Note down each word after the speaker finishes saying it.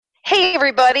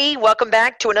everybody. Welcome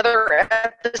back to another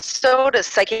episode of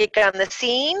Psychic on the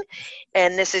Scene.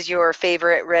 And this is your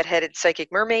favorite redheaded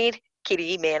psychic mermaid,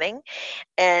 Katie Manning.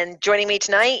 And joining me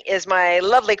tonight is my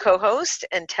lovely co-host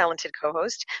and talented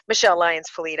co-host, Michele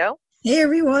Lyons-Polito. Hey,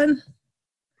 everyone.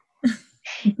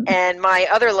 And my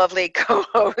other lovely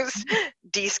co-host,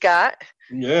 D. Scott.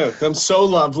 Yeah, I'm so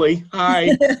lovely. Hi.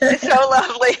 So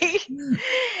lovely.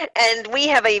 And we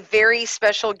have a very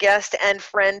special guest and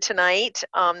friend tonight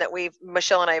that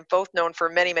Michele and I have both known for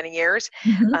many, many years.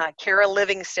 Kara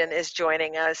Livingston is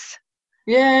joining us.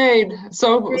 Yay.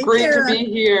 So great Kara. to be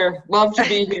here. Love to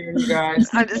be here, you guys.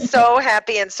 I'm just so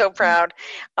happy and so proud.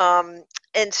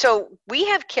 And so we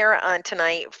have Kara on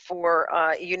tonight for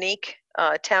unique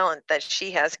talent that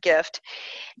she has, gift.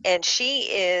 And she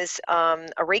is a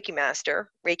Reiki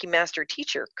master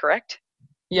teacher, correct?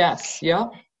 Yes.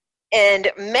 Yep.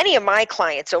 And many of my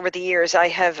clients over the years,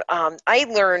 I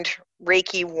learned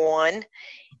Reiki 1,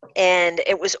 and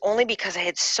it was only because I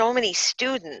had so many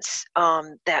students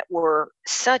that were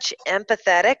such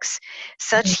empathetics,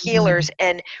 such healers,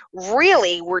 and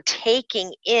really were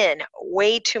taking in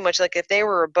way too much. Like if they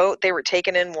were a boat, they were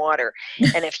taking in water.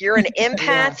 And if you're an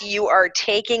empath, you are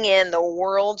taking in the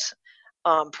world's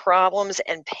problems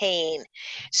and pain.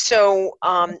 So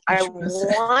I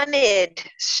wanted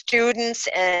students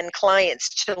and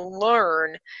clients to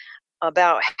learn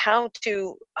about how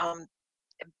to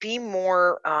be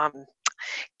more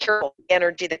careful with the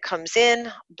energy that comes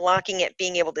in, blocking it,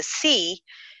 being able to see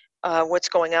what's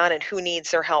going on and who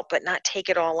needs their help, but not take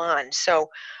it all on. So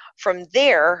from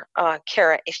there,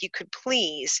 Kara, if you could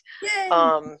please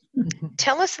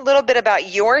tell us a little bit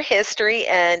about your history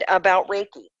and about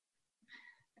Reiki.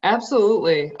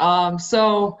 Absolutely.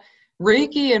 So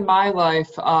Reiki in my life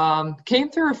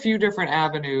came through a few different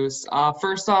avenues.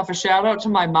 First off, a shout out to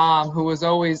my mom, who was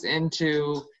always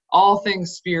into all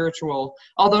things spiritual,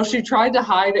 although she tried to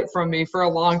hide it from me for a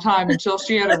long time until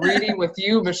she had a reading with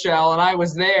you, Michele, and I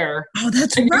was there. Oh,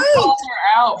 that's and right. You called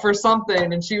her out for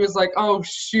something, and she was like, oh,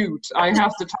 shoot, I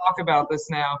have to talk about this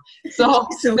now. So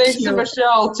thanks cute. to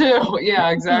Michele, too. Yeah,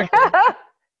 exactly.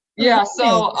 Yeah,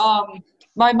 so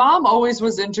my mom always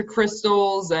was into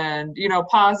crystals and,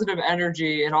 positive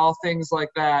energy and all things like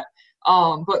that.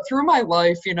 But through my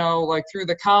life, like through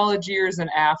the college years and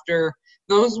after,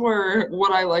 those were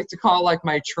what I like to call like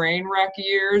my train wreck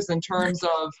years in terms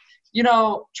of,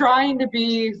 trying to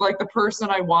be like the person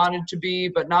I wanted to be,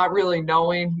 but not really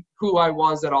knowing who I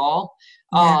was at all.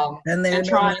 And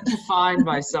trying to find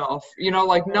myself,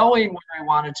 like knowing where I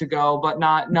wanted to go, but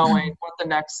not knowing what the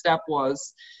next step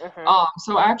was.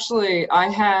 So actually I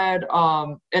had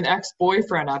an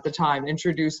ex-boyfriend at the time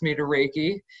introduce me to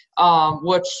Reiki,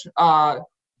 which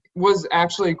was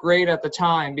actually great at the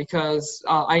time because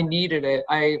I needed it.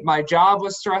 My job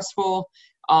was stressful.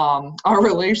 Our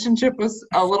relationship was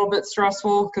a little bit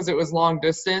stressful because it was long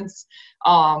distance.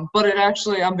 But it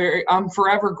actually, I'm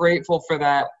forever grateful for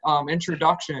that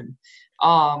introduction.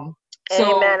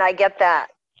 Amen. I get that.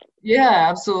 Yeah,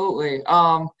 absolutely.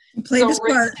 He played his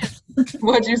part.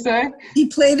 What'd you say? He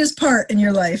played his part in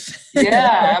your life.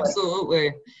 Yeah,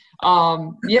 absolutely.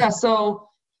 So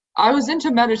I was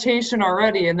into meditation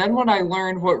already, and then when I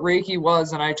learned what Reiki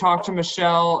was, and I talked to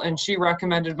Michele, and she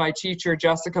recommended my teacher,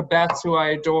 Jessica Betts, who I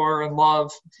adore and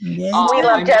love. We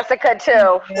love Jessica,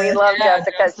 too. We love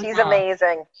Jessica. She's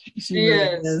amazing. She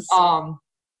is.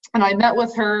 And I met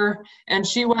with her, and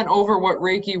she went over what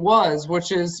Reiki was,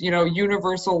 which is,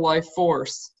 universal life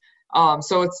force.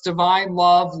 So it's divine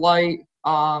love, light,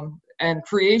 and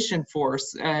creation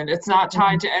force, and it's not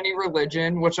tied to any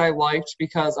religion, which I liked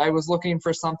because I was looking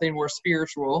for something more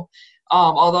spiritual,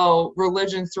 although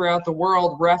religions throughout the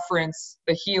world reference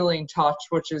the healing touch,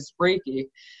 which is Reiki.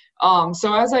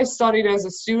 So as I studied as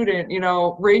a student,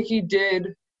 Reiki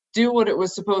did do what it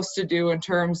was supposed to do in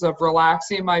terms of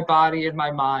relaxing my body and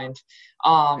my mind.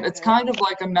 It's kind of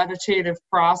like a meditative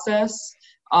process.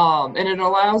 And it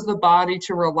allows the body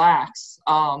to relax,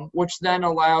 which then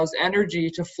allows energy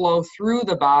to flow through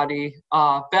the body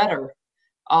better.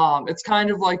 It's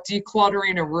kind of like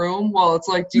decluttering a room. Well, it's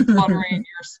like decluttering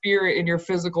your spirit and your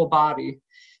physical body.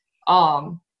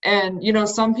 And,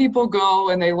 some people go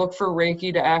and they look for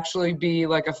Reiki to actually be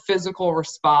like a physical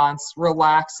response,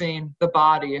 relaxing the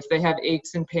body if they have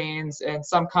aches and pains and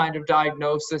some kind of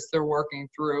diagnosis they're working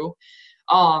through.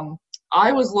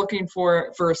 I was looking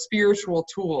for a spiritual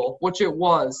tool, which it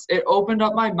was. It opened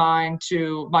up my mind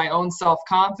to my own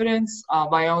self-confidence,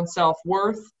 my own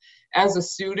self-worth as a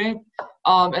student,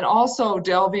 and also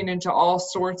delving into all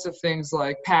sorts of things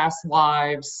like past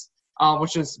lives,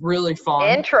 which is really fun.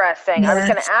 Interesting. I was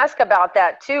going Yes. to ask about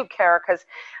that too, Kara, because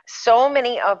so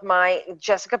many of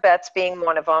Jessica Betts being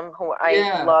one of them, who I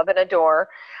Yeah. love and adore.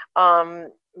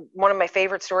 One of my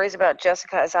favorite stories about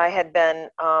Jessica is I had been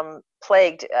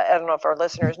plagued. I don't know if our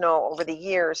listeners know, over the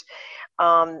years,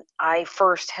 I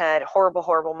first had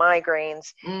horrible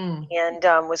migraines, and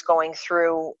was going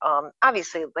through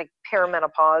obviously like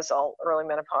perimenopausal, early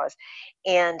menopause,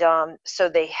 and so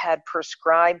they had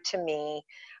prescribed to me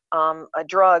a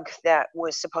drug that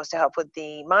was supposed to help with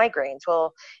the migraines.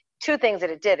 Well, two things that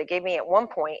it did. It gave me at one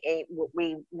point what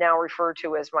we now refer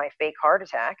to as my fake heart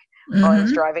attack while I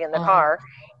was driving in the car,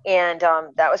 and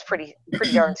that was pretty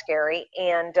darn scary.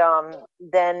 And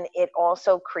then it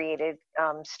also created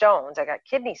stones. I got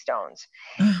kidney stones,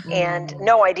 and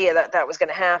no idea that was going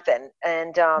to happen.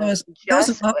 And That was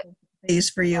an awful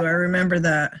phase for you. I remember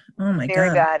that. Oh my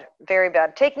very God. very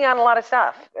bad. Taking on a lot of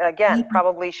stuff. Again,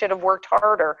 probably should have worked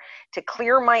harder to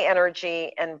clear my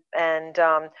energy and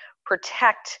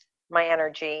protect my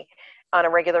energy on a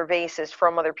regular basis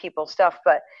from other people's stuff.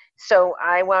 But so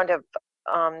I wound up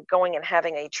going and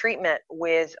having a treatment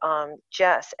with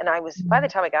Jess, and I was, by the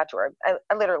time I got to her,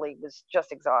 I literally was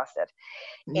just exhausted.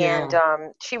 Yeah.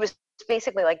 And she was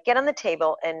basically like, get on the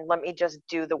table and let me just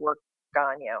do the work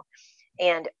on you.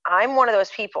 And I'm one of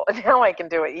those people, now I can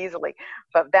do it easily,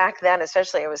 but back then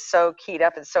especially, I was so keyed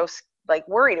up and so like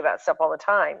worried about stuff all the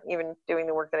time, even doing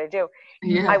the work that I do.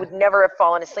 I would never have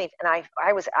fallen asleep, and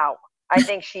I was out. I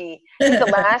think the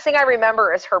last thing I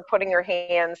remember is her putting her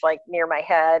hands like near my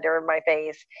head or my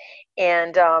face,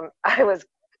 and I was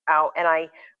out. And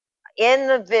in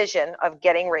the vision of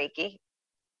getting Reiki,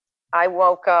 I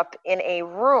woke up in a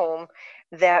room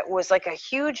that was like a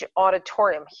huge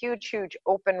auditorium, huge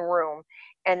open room,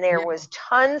 and there was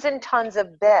tons and tons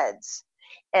of beds,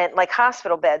 and like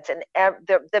hospital beds, and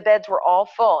the beds were all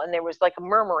full, and there was like a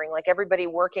murmuring, like everybody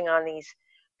working on these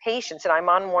patients, and I'm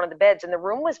on one of the beds, and the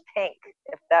room was pink,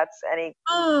 if that's any.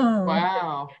 Oh.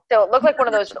 Wow. So it looked like one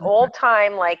of those old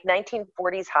time like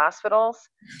 1940s hospitals.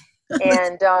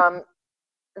 And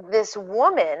this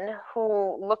woman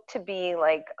who looked to be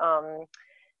like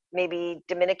maybe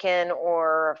Dominican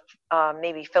or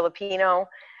maybe Filipino,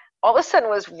 all of a sudden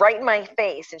was right in my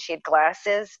face, and she had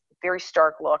glasses, very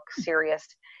stark look, serious,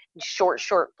 short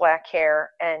black hair,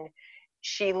 and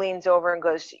she leans over and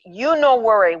goes, "You no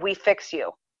worry, we fix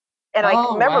you." And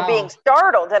I remember being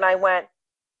startled, and I went,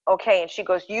 "Okay." And she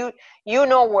goes, "You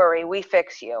no worry, we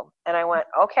fix you." And I went,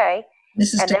 "Okay."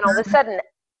 And then all of a sudden,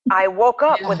 I woke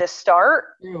up with a start,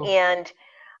 and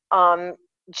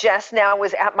Jess now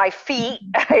was at my feet.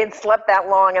 I had slept that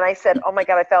long, and I said, "Oh my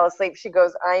God, I fell asleep." She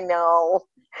goes, "I know."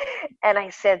 And I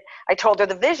told her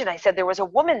the vision. I said, there was a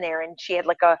woman there, and she had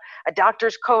like a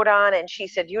doctor's coat on, and she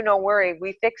said, "You no worry,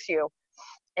 we fix you."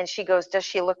 And she goes, "Does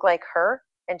she look like her?"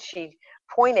 And she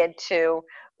pointed to,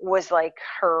 was like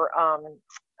her,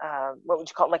 what would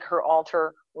you call it, like her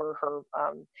altar or her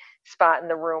spot in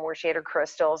the room where she had her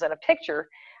crystals, and a picture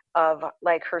of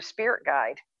like her spirit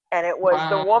guide. And it was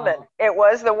the woman. It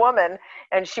was the woman,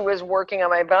 and she was working on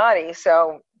my body.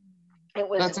 So it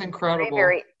was, that's incredible.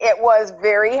 It was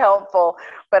very helpful,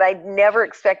 but I never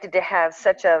expected to have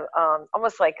such a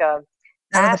almost like a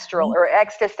astral or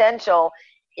existential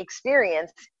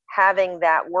experience having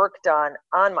that work done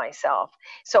on myself.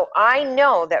 So I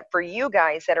know that for you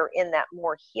guys that are in that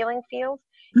more healing field,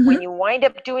 when you wind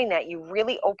up doing that, you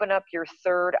really open up your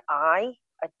third eye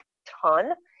a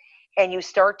ton. And you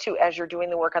start to, as you're doing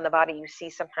the work on the body, you see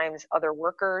sometimes other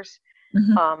workers,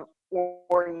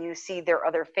 or you see their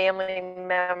other family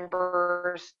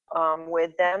members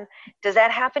with them. Does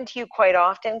that happen to you quite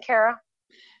often, Kara?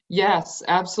 Yes,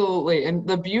 absolutely. And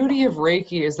the beauty of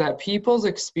Reiki is that people's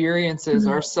experiences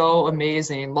are so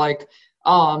amazing. Like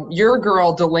your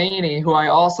girl, Delaney, who I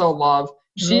also love,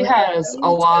 she has a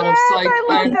lot of I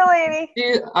love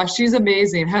Delaney. She's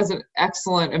amazing, has an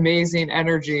excellent, amazing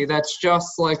energy that's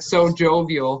just like so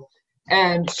jovial.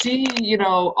 And she,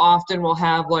 often will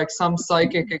have like some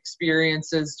psychic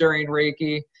experiences during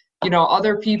Reiki.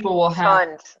 Other people will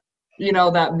have,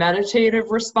 that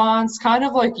meditative response, kind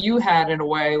of like you had in a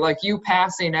way, like you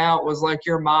passing out was like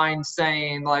your mind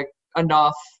saying like,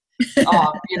 enough,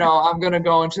 I'm going to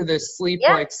go into this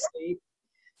sleep-like state.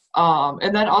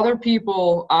 And then other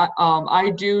people,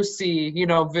 I do see,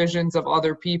 visions of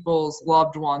other people's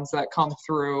loved ones that come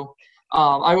through.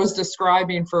 I was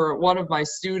describing for one of my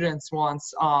students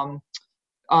once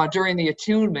during the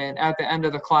attunement at the end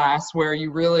of the class where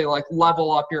you really like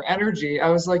level up your energy. I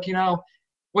was like,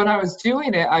 when I was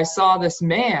doing it, I saw this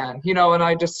man, you know, and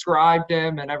I described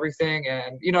him and everything.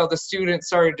 And, you know, the student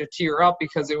started to tear up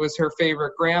because it was her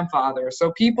favorite grandfather.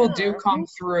 So people do come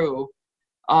through,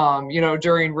 you know,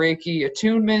 during Reiki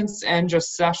attunements and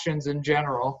just sessions in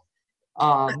general,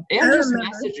 and just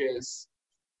messages.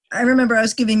 I remember I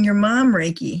was giving your mom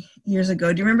Reiki years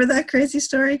ago. Do you remember that crazy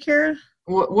story, Kara?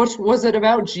 What was it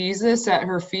about Jesus at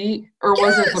her feet, or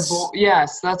was it the boy?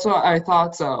 Yes, that's what I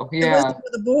thought. So yeah, it was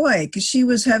with a boy because she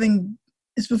was having.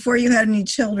 It's before you had any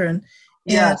children. And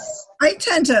yes, I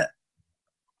tend to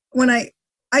when I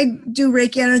do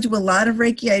Reiki. I don't do a lot of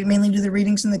Reiki. I mainly do the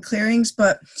readings and the clearings,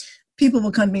 but people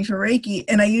will come to me for Reiki,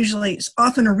 and I usually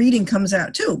often a reading comes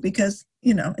out too because.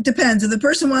 You know, it depends. If the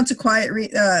person wants a quiet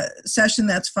session,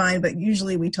 that's fine, but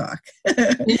usually we talk.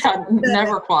 Yeah,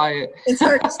 never quiet. It's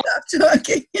hard to stop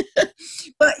talking.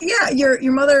 But yeah,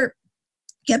 your mother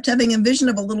kept having a vision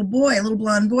of a little boy, a little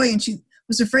blonde boy, and she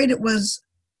was afraid it was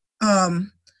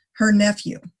her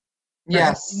nephew.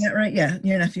 Yes. Right? Right? Yeah,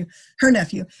 your nephew. Her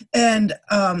nephew. And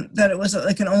that it was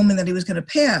like an omen that he was going to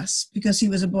pass because he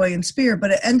was a boy in spirit.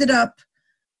 But it ended up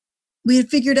we had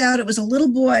figured out it was a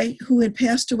little boy who had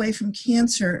passed away from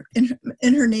cancer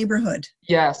in her neighborhood.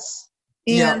 Yes.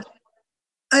 And yep.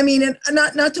 I mean, and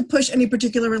not to push any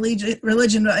particular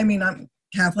religion. I mean, I'm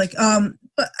Catholic,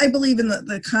 but I believe in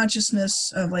the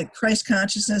consciousness of like Christ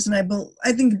consciousness, and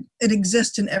I think it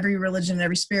exists in every religion,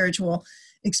 every spiritual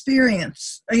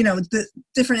experience. You know, the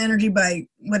different energy by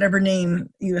whatever name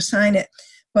you assign it,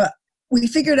 but. We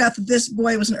figured out that this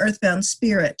boy was an earthbound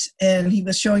spirit, and he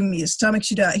was showing me his stomach.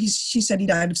 She said he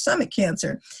died of stomach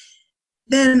cancer.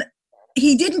 Then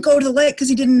he didn't go to the lake because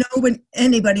he didn't know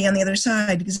anybody on the other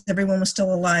side because everyone was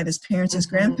still alive, his parents, his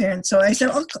grandparents. So I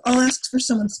said, I'll ask for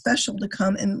someone special to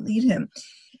come and lead him.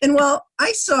 And while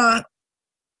I saw,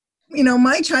 you know,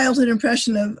 my childhood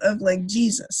impression of like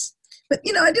Jesus, but,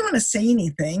 you know, I didn't want to say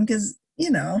anything because,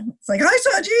 you know, it's like, I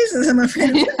saw Jesus. I'm afraid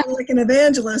of sounding like an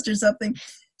evangelist or something.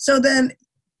 So then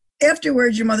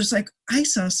afterwards, your mother's like, I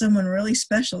saw someone really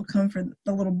special come for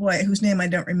the little boy, whose name I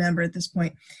don't remember at this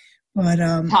point. But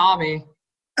Tommy.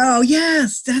 Oh,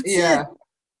 yes, that's it.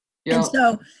 Yep. And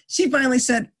so she finally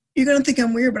said, you're going to think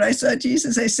I'm weird, but I saw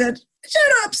Jesus. I said,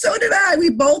 shut up, so did I.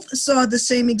 We both saw the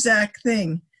same exact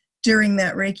thing during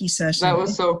that Reiki session. That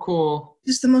was so cool.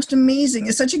 It's the most amazing.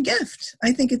 It's such a gift.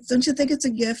 Don't you think it's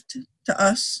a gift to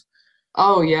us?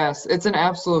 Oh, yes. It's an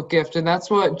absolute gift. And that's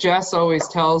what Jess always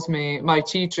tells me, my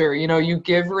teacher, you know, you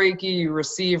give Reiki, you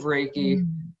receive Reiki.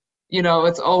 You know,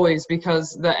 it's always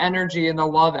because the energy and the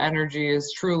love energy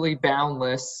is truly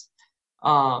boundless.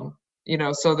 You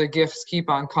know, so the gifts keep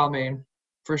on coming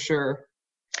for sure.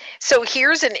 So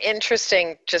here's an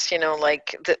interesting, just, you know,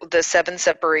 like the 7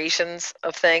 separations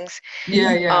of things.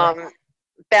 Yeah.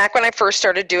 Back when I first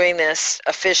started doing this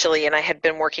officially, and I had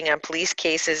been working on police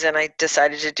cases, and I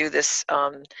decided to do this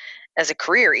as a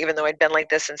career, even though I'd been like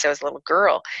this since I was a little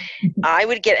girl, I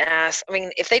would get asked, I mean,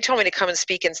 if they told me to come and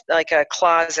speak in like a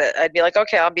closet, I'd be like,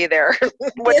 okay, I'll be there.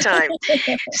 What time?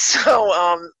 So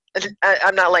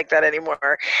I'm not like that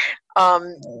anymore.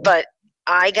 But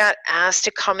I got asked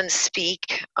to come and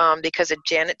speak because of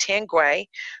Janet Tanguay,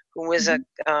 who was a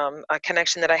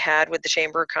connection that I had with the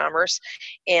Chamber of Commerce,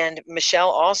 and Michelle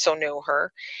also knew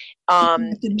her.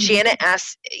 Janet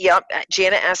asked me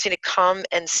to come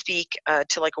and speak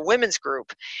to like a women's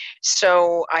group.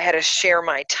 So I had to share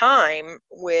my time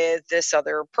with this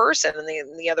other person,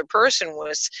 and the other person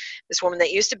was this woman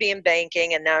that used to be in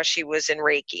banking, and now she was in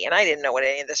Reiki, and I didn't know what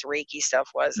any of this Reiki stuff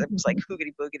was. It was like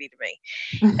hoogity boogity to me.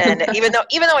 And even though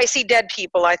I see dead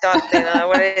people, I thought, you know,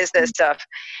 what is this stuff?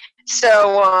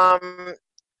 So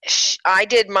I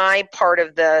did my part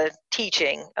of the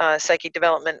teaching, psychic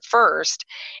development first,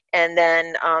 and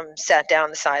then sat down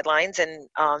the sidelines, and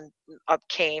up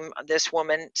came this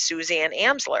woman, Suzanne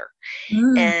Amsler.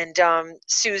 And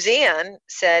Suzanne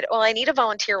said, well, I need a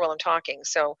volunteer while I'm talking.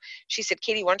 So she said,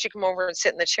 Katie, why don't you come over and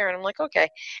sit in the chair? And I'm like, okay.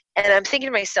 And I'm thinking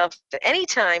to myself,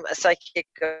 anytime a psychic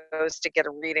goes to get a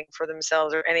reading for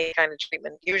themselves or any kind of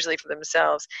treatment, usually for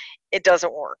themselves, it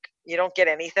doesn't work. You don't get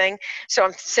anything. So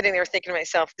I'm sitting there thinking to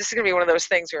myself, this is going to be one of those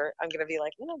things where I'm going to be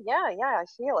like, yeah, I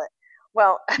feel it.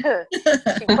 Well,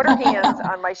 she put her hands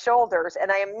on my shoulders,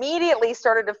 and I immediately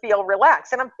started to feel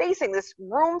relaxed. And I'm facing this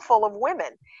room full of women,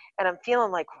 and I'm feeling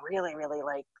like really, really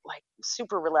like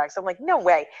super relaxed. I'm like, no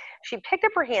way. She picked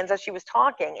up her hands as she was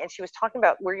talking, and she was talking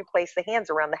about where you place the hands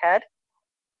around the head.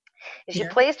 And she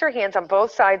placed her hands on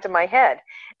both sides of my head.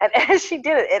 And as she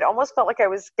did it, it almost felt like I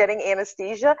was getting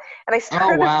anesthesia. And I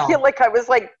started to feel like I was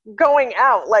like going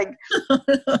out, like I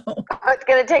was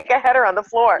going to take a header on the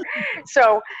floor.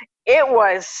 So it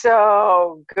was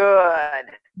so good.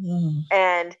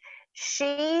 And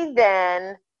she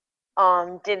then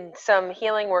did some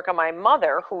healing work on my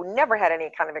mother, who never had any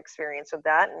kind of experience with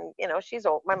that. And, you know, she's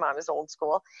old. My mom is old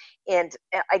school. And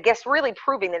I guess really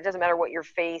proving that it doesn't matter what your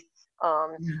faith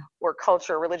or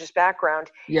culture or religious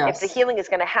background, if the healing is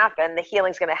going to happen, the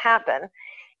healing's going to happen.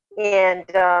 And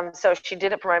so she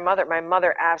did it for my mother. My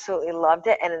mother absolutely loved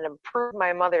it, and it improved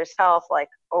my mother's health like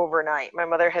overnight. My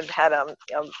mother had had a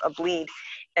bleed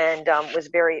and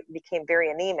became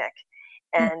very anemic.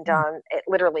 And it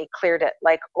literally cleared it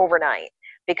like overnight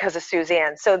because of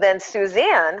Suzanne. So then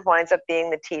Suzanne winds up being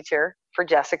the teacher for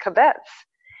Jessica Betts.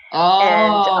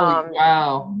 Oh,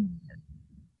 wow.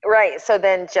 Right. So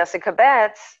then Jessica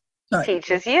Betts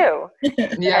teaches you.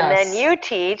 Yes. And then you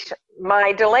teach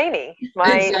my Delaney.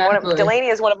 Delaney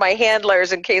is one of my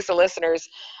handlers, in case the listeners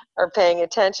are paying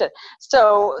attention.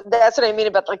 So that's what I mean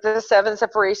about like the 7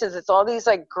 separations. It's all these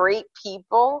like great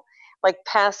people like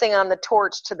passing on the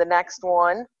torch to the next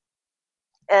one,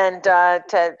 and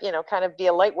to, you know, kind of be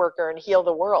a light worker and heal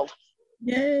the world.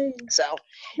 Yay. So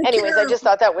anyways, I just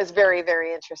thought that was very,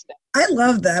 very interesting. I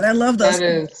love that. I love those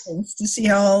things, to see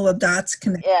how all the dots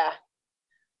connect. Yeah.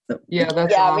 Yeah,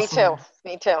 that's awesome.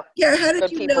 Me too. Yeah, how did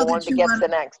Good you people know want to get to the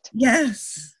next?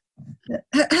 Yes.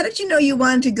 How did you know you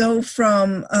wanted to go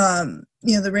from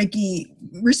you know, the Reiki,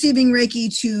 receiving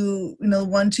Reiki, to, you know,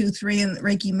 1, 2, 3 and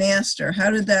Reiki Master?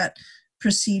 How did that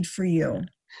proceed for you?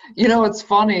 You know, it's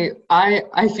funny.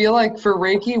 I feel like for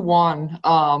Reiki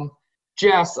 1,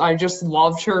 Jess, I just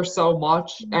loved her so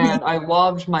much, and I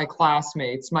loved my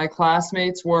classmates. My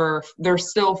classmates they're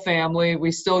still family.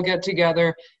 We still get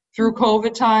together. Through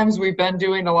COVID times, we've been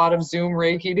doing a lot of Zoom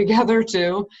Reiki together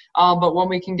too. But when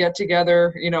we can get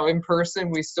together, you know, in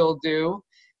person, we still do.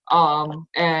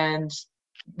 And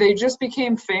they just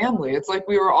became family. It's like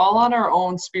we were all on our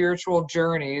own spiritual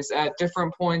journeys at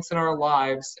different points in our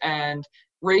lives. And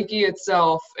Reiki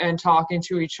itself and talking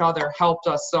to each other helped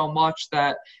us so much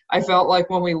that I felt like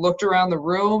when we looked around the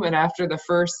room and after the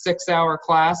first 6-hour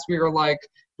class, we were like,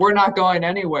 we're not going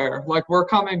anywhere. Like, we're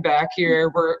coming back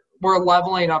here. We're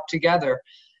leveling up together.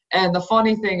 And the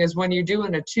funny thing is, when you do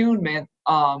an attunement,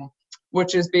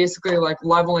 which is basically like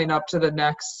leveling up to the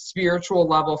next spiritual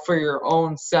level for your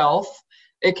own self,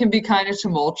 it can be kind of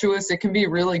tumultuous. It can be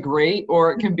really great,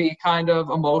 or it can be kind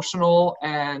of emotional,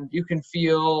 and you can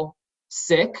feel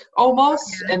sick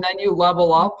almost. And then you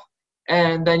level up,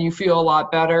 and then you feel a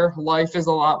lot better. Life is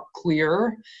a lot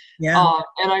clearer.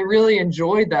 And I really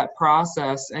enjoyed that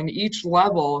process. And each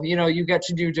level, you know, you get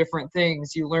to do different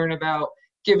things. You learn about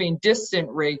giving distant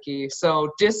Reiki.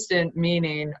 So distant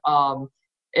meaning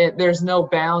there's no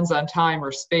bounds on time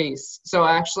or space. So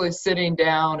actually sitting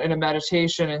down in a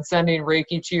meditation and sending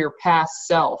Reiki to your past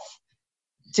self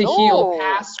to heal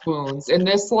past wounds in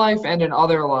this life and in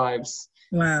other lives.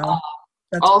 Wow.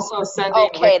 Also sending.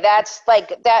 Okay,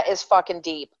 that is fucking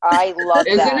deep. I love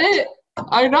that. Isn't it?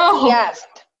 I know. Yes.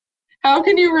 How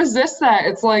can you resist that?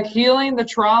 It's like healing the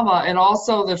trauma, and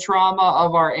also the trauma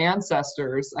of our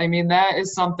ancestors. I mean, that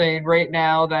is something right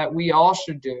now that we all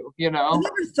should do, you know? I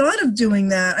never thought of doing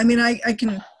that. I mean,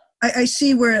 I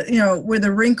see where, you know, where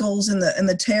the wrinkles and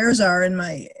the tears are in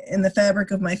the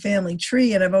fabric of my family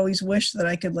tree, and I've always wished that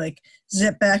I could like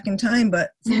zip back in time.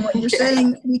 But from what you're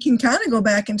saying, we can kind of go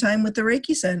back in time with the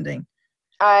Reiki sending.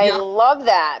 I love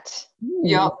that.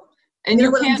 Yep. And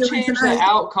you can't change the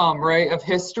outcome, right, of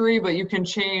history, but you can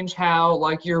change how,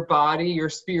 like, your body, your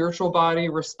spiritual body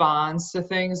responds to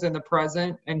things in the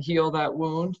present and heal that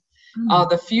wound.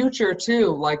 The future, too,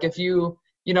 like if you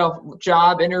know,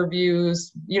 job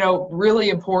interviews, you know, really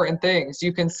important things.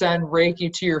 You can send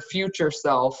Reiki to your future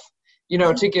self, you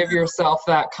know, to give yourself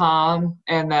that calm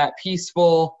and that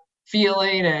peaceful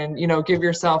feeling, and, you know, give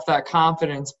yourself that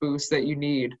confidence boost that you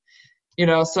need. You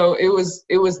know, so it was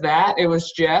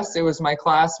Jess, it was my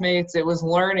classmates, it was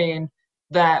learning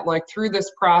that, like, through this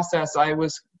process, I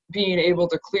was being able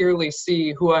to clearly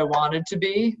see who I wanted to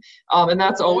be. And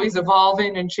that's always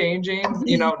evolving and changing,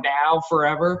 you know, now,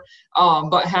 forever.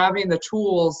 But having the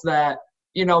tools that,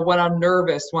 you know, when I'm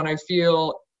nervous, when I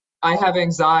feel I have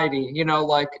anxiety, you know,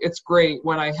 like, it's great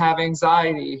when I have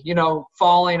anxiety, you know,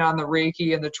 falling on the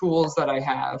Reiki and the tools that I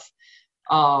have.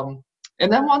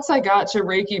 And then once I got to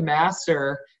Reiki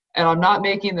Master, and I'm not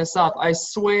making this up, I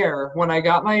swear, when I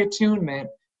got my attunement,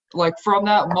 like, from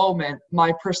that moment,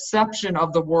 my perception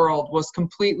of the world was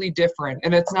completely different.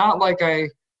 And it's not like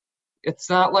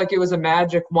it was a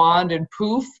magic wand and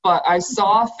poof, but I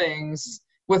saw things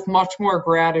with much more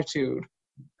gratitude.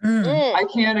 I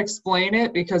can't explain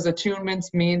it because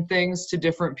attunements mean things to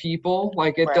different people.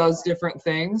 Like it does different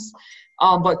things.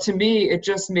 But to me, it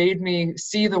just made me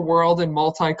see the world in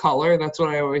multicolor. That's what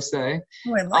I always say.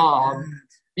 Oh, I like that.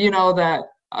 You know, that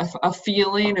a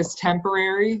feeling is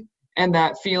temporary and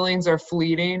that feelings are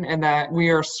fleeting and that we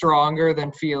are stronger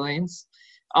than feelings.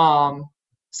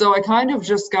 So I kind of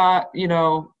just got, you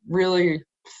know, really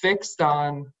fixed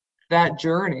on that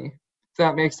journey, if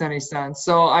that makes any sense.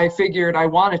 So I figured I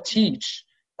want to teach,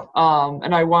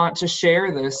 and I want to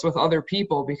share this with other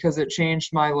people because it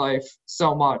changed my life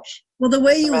so much. Well, the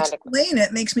way you explain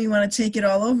it makes me want to take it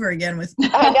all over again with me.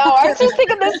 I know. I was just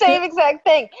thinking the same exact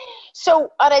thing. So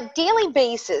on a daily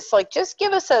basis, like just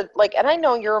give us and I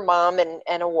know you're a mom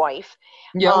and a wife.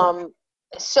 Yeah.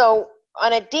 So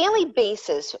on a daily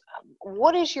basis,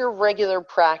 what is your regular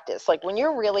practice? Like when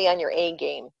you're really on your A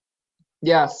game?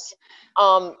 Yes.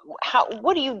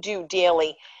 What do you do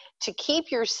daily to keep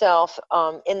yourself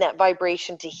in that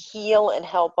vibration to heal and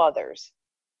help others?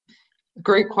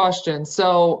 Great question.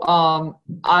 So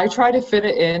I try to fit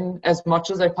it in as much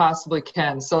as I possibly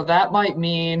can. So that might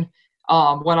mean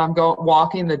when I'm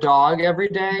walking the dog every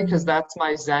day, because that's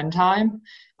my Zen time,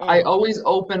 I always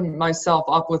open myself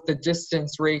up with the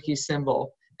distance Reiki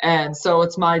symbol. And so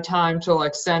it's my time to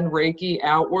like send Reiki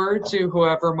outward to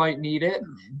whoever might need it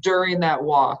during that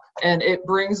walk. And it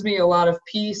brings me a lot of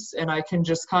peace, and I can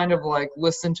just kind of like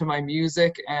listen to my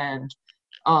music and,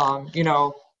 you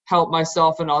know, help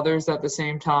myself and others at the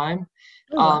same time.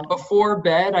 Before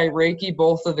bed, I Reiki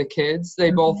both of the kids.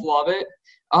 They both love it.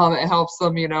 It helps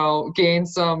them, you know, gain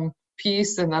some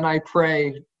peace. And then I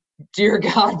pray, dear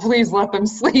God, please let them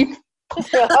sleep.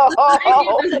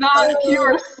 Reiki does not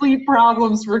cure sleep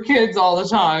problems for kids all the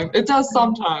time. It does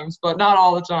sometimes, but not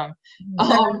all the time.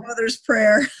 Mother's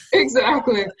prayer.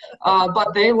 Exactly.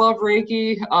 But they love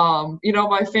Reiki. You know,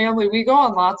 my family, we go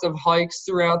on lots of hikes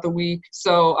throughout the week.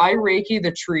 So I Reiki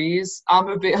the trees. I'm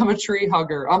a tree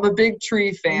hugger. I'm a big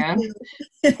tree fan.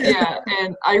 Yeah.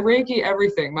 And I Reiki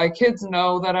everything. My kids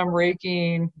know that I'm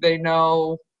Reikiing. They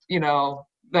know, you know,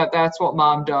 that's what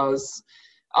mom does.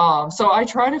 So I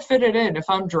try to fit it in. If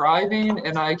I'm driving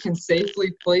and I can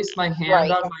safely place my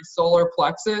hand on my solar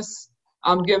plexus,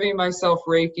 I'm giving myself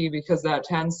Reiki because that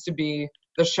tends to be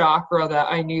the chakra that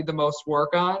I need the most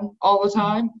work on all the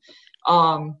time.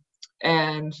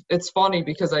 And it's funny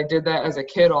because I did that as a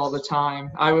kid all the time.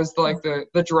 I was like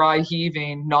the dry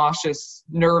heaving, nauseous,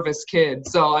 nervous kid.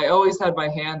 So I always had my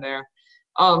hand there.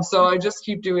 So I just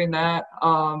keep doing that.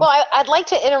 Well, I'd like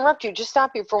to interrupt you, just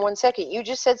stop you for 1 second. You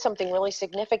just said something really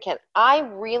significant. I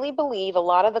really believe a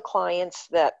lot of the clients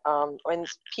that, and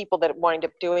people that wind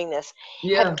up doing this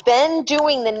have been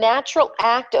doing the natural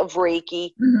act of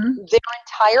Reiki their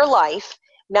entire life,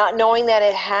 not knowing that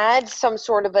it had some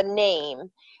sort of a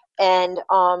name. And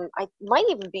I might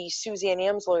even be Suzanne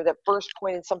Amsler that first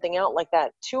pointed something out like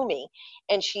that to me.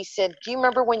 And she said, do you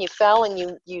remember when you fell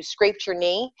and you scraped your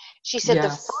knee? She said the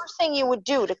first thing you would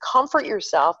do to comfort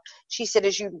yourself, she said,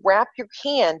 is you'd wrap your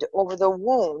hand over the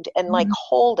wound and like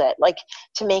hold it, like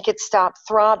to make it stop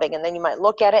throbbing. And then you might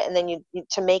look at it and then you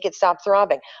to make it stop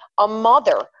throbbing. A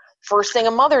mother, first thing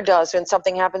a mother does when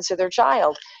something happens to their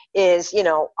child is, you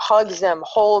know, hugs them,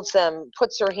 holds them,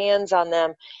 puts her hands on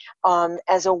them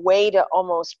as a way to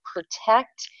almost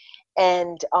protect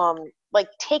and like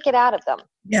take it out of them.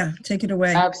 Yeah, take it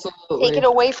away. Absolutely. Take it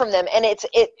away from them. And it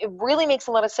really makes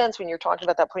a lot of sense when you're talking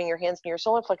about that, putting your hands in your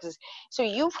solar plexus. So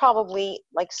you probably,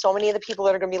 like so many of the people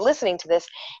that are going to be listening to this,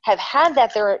 have had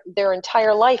that their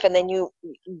entire life. And then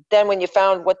when you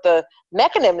found what the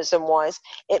mechanism was,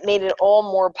 it made it all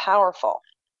more powerful.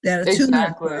 Yeah, the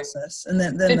attunement process. And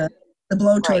then the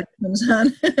blowtorch comes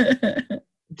on.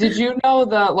 Did you know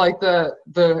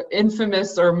the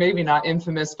infamous, or maybe not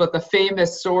infamous, but the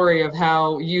famous story of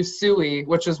how Usui,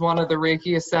 which is one of the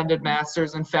Reiki Ascended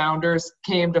Masters and founders,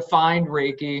 came to find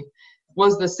Reiki,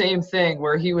 was the same thing,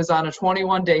 where he was on a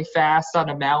 21-day fast on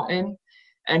a mountain,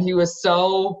 and he was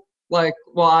so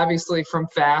obviously from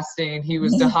fasting, he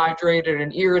was dehydrated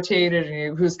and irritated,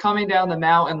 and he was coming down the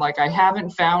mountain like, I haven't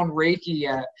found Reiki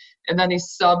yet. And then he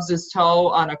stubs his toe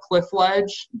on a cliff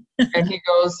ledge and he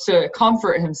goes to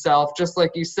comfort himself, just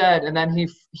like you said. And then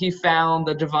he found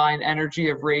the divine energy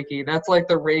of Reiki. That's like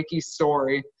the Reiki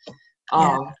story.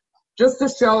 Just to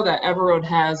show that everyone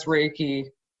has Reiki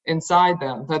inside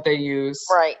them that they use.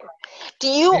 Right. Do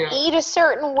you eat a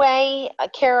certain way,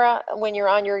 Kara, when you're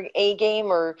on your A game,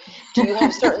 or do you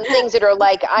have certain things that are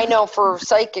like, I know for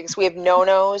psychics, we have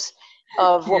no-nos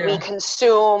of what we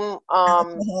consume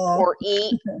or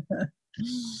eat?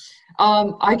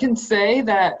 I can say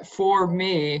that for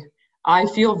me, I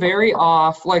feel very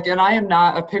off, like, and I am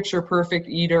not a picture perfect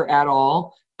eater at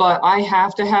all, but I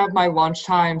have to have my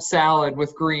lunchtime salad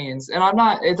with greens. And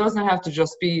it doesn't have to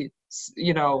just be,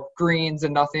 greens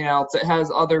and nothing else. It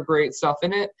has other great stuff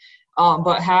in it.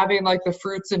 But having like the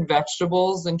fruits and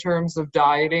vegetables in terms of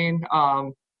dieting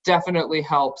definitely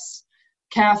helps.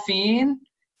 Caffeine,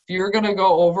 if you're going to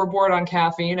go overboard on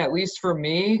caffeine, at least for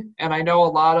me, and I know a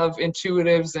lot of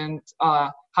intuitives and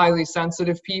highly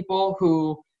sensitive people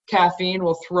who caffeine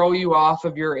will throw you off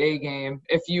of your A game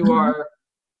if you are,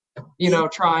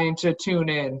 trying to tune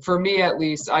in. For me, at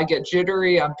least, I get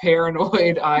jittery. I'm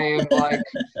paranoid. I am like,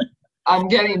 I'm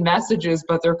getting messages,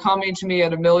 but they're coming to me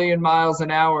at 1,000,000 miles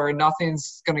an hour and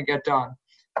nothing's going to get done.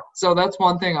 So that's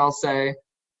one thing I'll say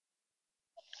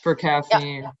for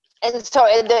caffeine. Yeah. And so,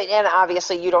 and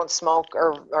obviously you don't smoke,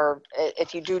 or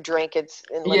if you do drink, it's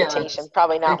in limitation.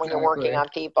 Probably not when you're working on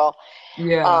people.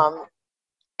 Yeah.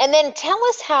 And then tell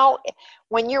us how,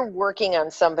 when you're working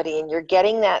on somebody and you're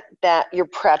getting that you're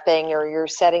prepping or you're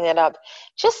setting it up,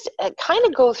 just kind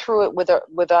of go through it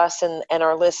with us and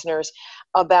our listeners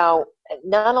about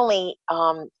not only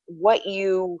what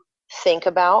you think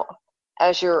about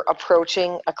as you're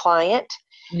approaching a client,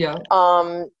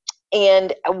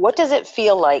 and what does it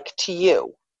feel like to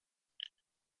you?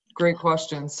 Great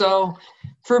question. So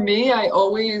for me, I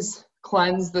always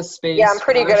cleanse the space. Yeah, I'm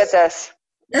pretty good at this.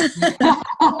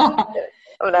 I'm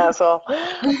an asshole.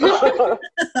 Sorry,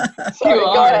 you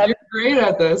are. You're great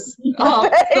at this.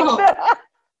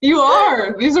 You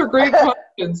are. These are great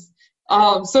questions.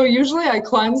 So usually I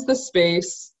cleanse the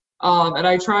space, and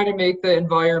I try to make the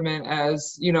environment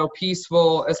as,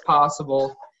 peaceful as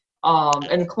possible.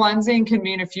 And cleansing can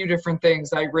mean a few different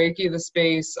things. I Reiki the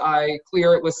space, I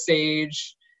clear it with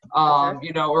sage,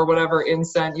 or whatever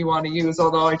incense you want to use,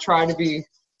 although I try to be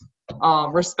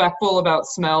respectful about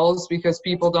smells because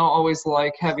people don't always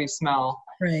like heavy smell.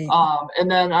 Right. And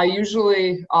then I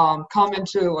usually come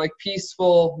into like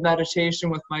peaceful meditation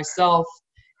with myself,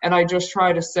 and I just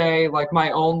try to say like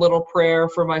my own little prayer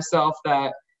for myself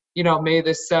that, may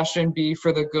this session be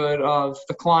for the good of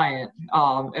the client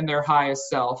and their highest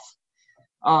self.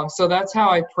 So that's how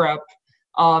I prep.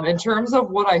 In terms of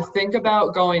what I think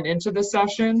about going into the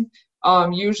session,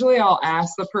 usually I'll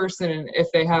ask the person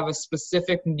if they have a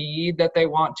specific need that they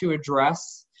want to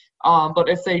address. But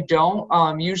if they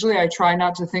don't, usually I try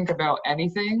not to think about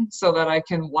anything so that I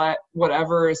can let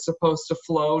whatever is supposed to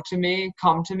flow to me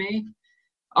come to me.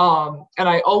 And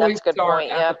I always start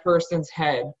at the person's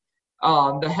head.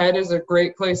 The head is a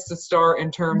great place to start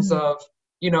in terms of,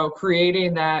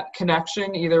 creating that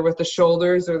connection either with the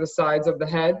shoulders or the sides of the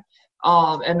head.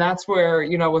 And that's where,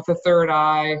 with the third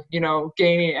eye,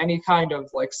 gaining any kind of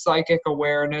like psychic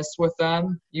awareness with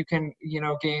them, you can,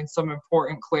 gain some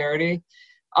important clarity.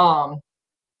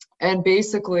 And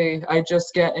basically I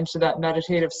just get into that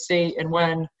meditative state. And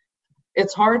when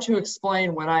it's hard to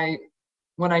explain, when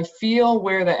I feel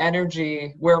where the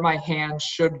energy, where my hands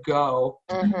should go,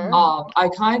 I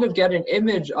kind of get an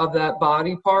image of that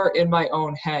body part in my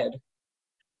own head.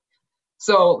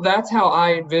 So that's how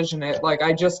I envision it. Like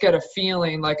I just get a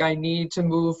feeling like I need to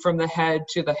move from the head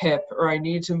to the hip, or I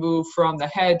need to move from the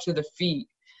head to the feet.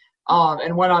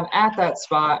 And when I'm at that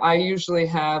spot, I usually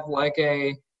have like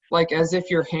as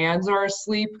if your hands are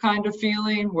asleep kind of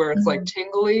feeling where it's like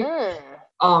tingly.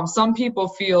 Some people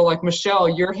feel like, Michele,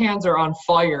 your hands are on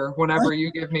fire whenever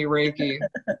you give me Reiki.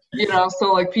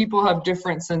 So like people have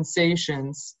different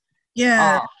sensations.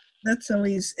 Yeah. That's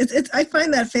always it's I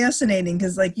find that fascinating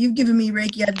because like you've given me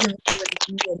Reiki, I've given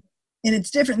you Reiki, and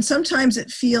it's different. Sometimes it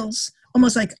feels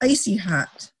almost like icy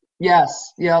hot.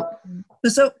 Yes. Yep.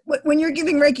 So when you're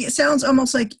giving Reiki, it sounds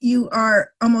almost like you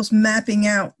are almost mapping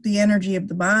out the energy of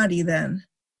the body. Then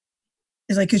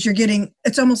it's like because you're getting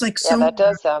it's almost like that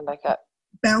does sound like that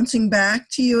bouncing back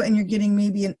to you, and you're getting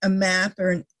maybe a map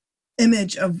or an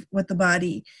image of what the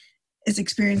body is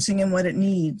experiencing and what it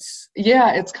needs.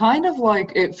 Yeah, it's kind of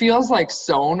like it feels like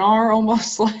sonar,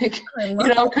 almost like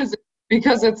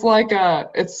because it's like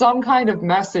it's some kind of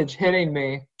message hitting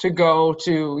me to go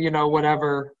to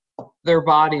whatever their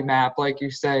body map, like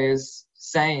you say, is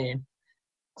saying.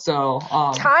 So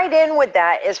tied in with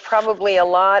that is probably a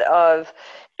lot of,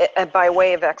 by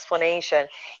way of explanation,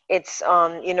 it's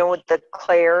with the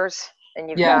clairs, and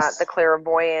you've got the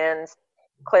clairvoyants,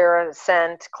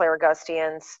 clairscent,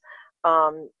 clairgustians,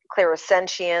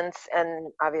 clairsentience,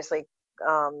 and obviously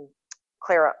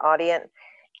clairaudient.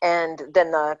 and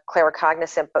then the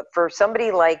claircognizant. But for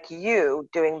somebody like you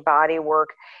doing body work,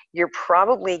 you're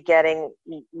probably getting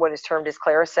what is termed as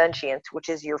clairsentience, which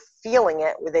is you're feeling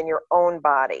it within your own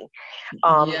body.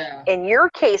 Yeah. In your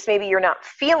case, maybe you're not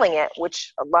feeling it,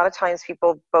 which a lot of times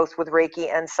people, both with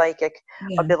Reiki and psychic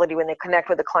ability, when they connect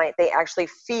with the client, they actually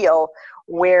feel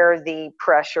where the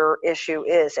pressure issue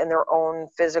is in their own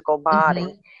physical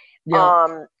body.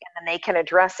 And then they can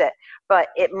address it. But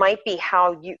it might be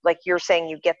how you, like you're saying,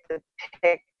 you get the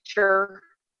picture.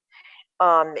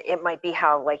 It might be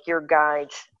how, like, your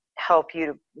guides help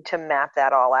you to map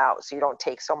that all out so you don't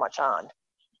take so much on.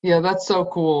 Yeah, that's so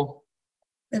cool.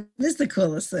 It is the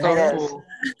coolest thing. It is. Cool.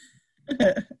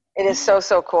 It is so,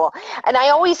 so cool. And I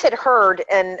always had heard,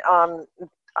 and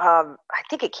I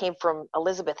think it came from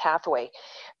Elizabeth Hathaway.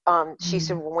 She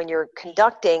said, when you're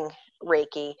conducting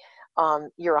Reiki,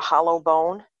 you're a hollow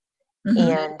bone,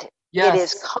 and it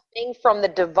is coming from the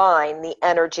divine, the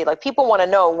energy. Like, people want to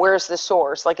know, where's the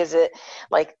source? Like, is it,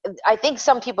 like, I think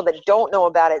some people that don't know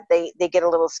about it, they get a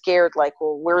little scared, like,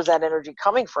 well, where's that energy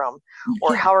coming from?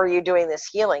 Or how are you doing this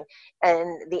healing?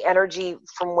 And the energy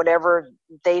from whatever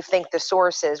they think the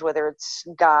source is, whether it's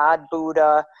God,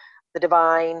 Buddha, the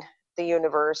divine, the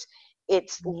universe,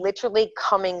 it's literally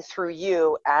coming through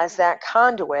you as that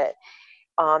conduit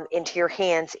into your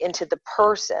hands, into the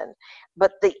person.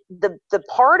 But the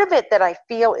part of it that I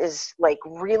feel is, like,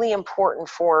 really important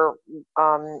for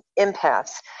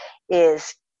empaths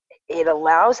is it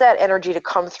allows that energy to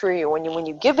come through you. When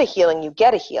you give a healing, you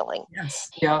get a healing. Yes.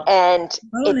 Yeah. And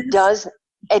it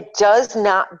does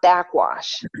not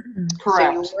backwash.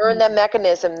 Correct. So you learn that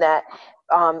mechanism that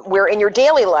where in your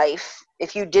daily life,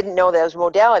 if you didn't know those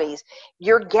modalities,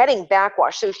 you're getting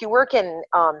backwash. So if you work in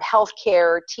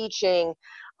healthcare, teaching,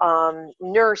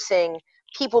 nursing,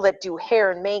 people that do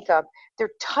hair and makeup, they're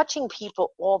touching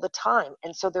people all the time.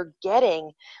 And so they're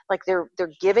getting, like, they're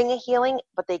giving a healing,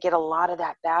 but they get a lot of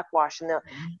that backwash. And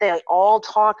they all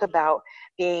talk about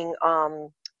being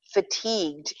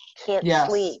fatigued, can't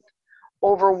sleep,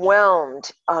 overwhelmed,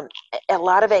 a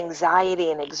lot of anxiety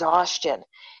and exhaustion.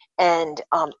 And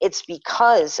it's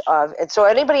because of, and so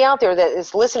anybody out there that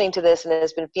is listening to this and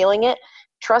has been feeling it,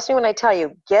 trust me when I tell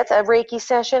you, get a Reiki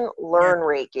session, learn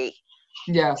Reiki.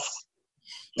 Yes.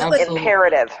 Absolutely.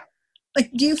 Imperative. Like,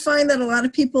 do you find that a lot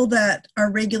of people that are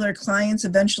regular clients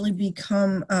eventually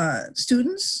become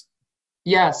students?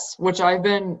 Yes, which I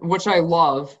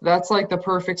love. That's like the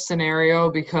perfect scenario,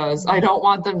 because I don't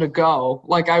want them to go.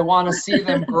 Like, I want to see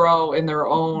them grow in their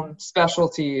own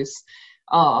specialties.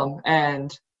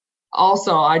 And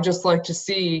also, I just like to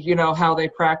see, you know, how they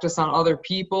practice on other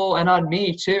people and on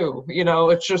me too. You know,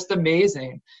 it's just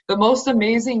amazing. The most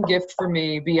amazing gift for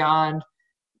me beyond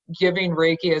giving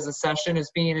Reiki as a session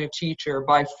is being a teacher,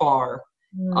 by far.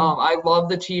 I love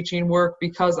the teaching work,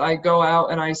 because I go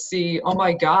out and I see, oh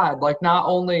my God, like, not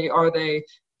only are they,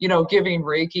 you know, giving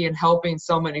Reiki and helping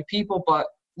so many people, but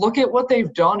look at what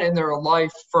they've done in their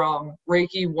life from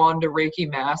Reiki 1 to Reiki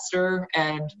Master.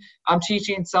 And I'm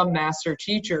teaching some master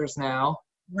teachers now.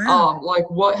 Wow. Like,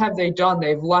 what have they done?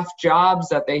 They've left jobs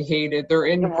that they hated. They're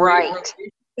in great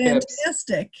relationships.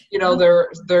 Fantastic. You know,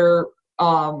 they're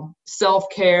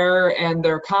self-care and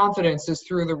their confidence is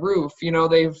through the roof. You know,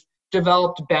 they've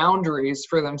developed boundaries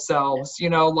for themselves, you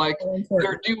know, like,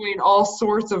 they're doing all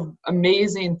sorts of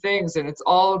amazing things, and it's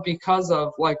all because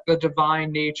of, like, the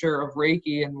divine nature of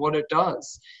Reiki and what it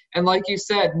does. And like you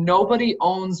said, nobody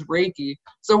owns Reiki.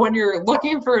 So when you're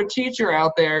looking for a teacher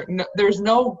out there, there's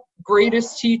no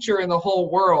greatest teacher in the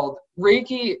whole world.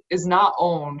 Reiki is not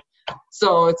owned.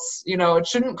 So it's, you know, it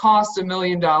shouldn't cost $1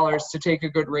 million to take a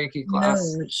good Reiki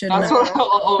class. No, it should That's not. what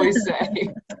I'll always say.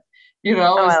 You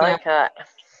know, I like that.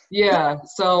 Yeah.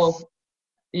 So,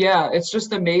 yeah, it's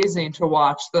just amazing to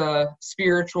watch the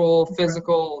spiritual,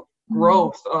 physical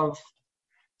growth of,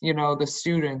 you know, the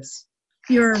students.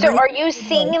 So are you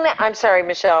seeing that? I'm sorry,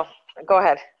 Michelle. Go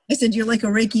ahead. I said you're like a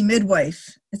Reiki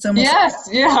midwife. It's almost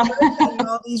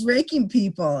all these Reiki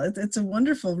people. It's a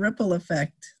wonderful ripple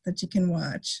effect that you can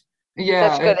watch.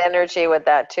 Yeah. Such good energy with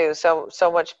that too. So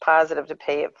much positive to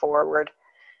pay it forward.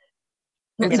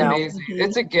 It's amazing.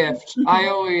 It's a gift.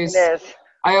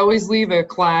 I always leave a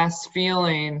class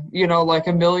feeling, you know, like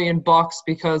 $1 million,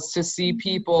 because to see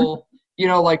people, you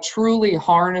know, like, truly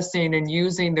harnessing and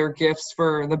using their gifts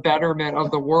for the betterment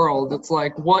of the world. It's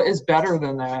like, what is better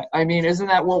than that? I mean, isn't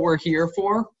that what we're here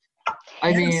for?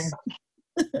 I mean.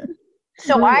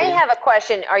 So really. I have a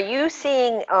question. Are you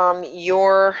seeing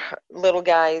your little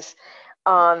guys,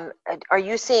 are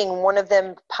you seeing one of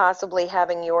them possibly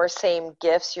having your same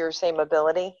gifts, your same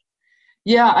ability?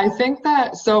 Yeah, I think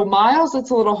that, so Miles, it's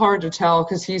a little hard to tell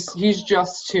because he's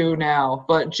just 2 now,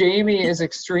 but Jamie is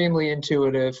extremely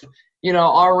intuitive.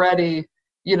 Already,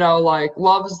 like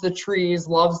loves the trees,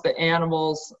 loves the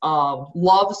animals,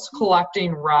 loves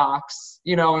collecting rocks,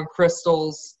 and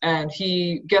crystals, and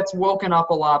he gets woken up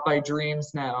a lot by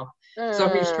dreams now. So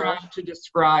he's trying to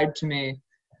describe to me,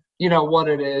 what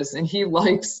it is, and he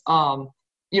likes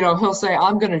he'll say,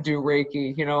 I'm going to do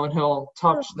Reiki, and he'll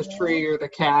touch the tree or the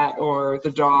cat or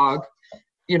the dog,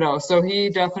 so he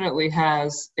definitely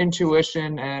has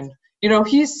intuition. And,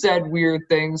 he's said weird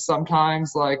things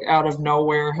sometimes, like out of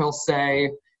nowhere, he'll say,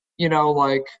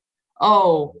 like,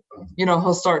 oh,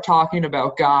 he'll start talking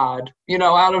about God,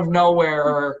 out of nowhere,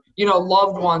 or,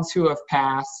 loved ones who have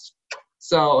passed.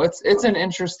 So it's an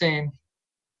interesting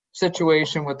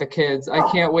situation with the kids.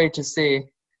 I can't wait to see.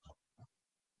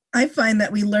 I find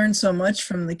that we learn so much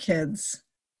from the kids,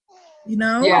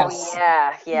 Yes.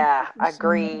 Oh, yeah,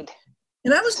 agreed.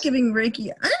 And I was giving Reiki,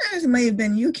 I don't know if it may have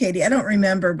been you, Katie, I don't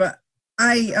remember, but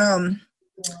I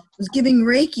was giving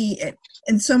Reiki,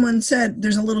 and someone said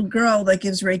there's a little girl that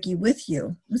gives Reiki with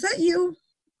you. Was that you,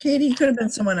 Katie? It could have been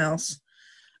someone else.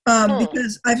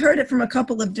 Because I've heard it from a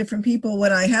couple of different people.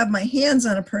 When I have my hands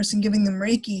on a person giving them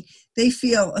Reiki, they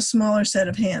feel a smaller set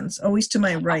of hands, always to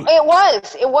my right. It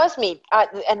was me.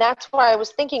 And that's why I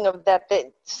was thinking of that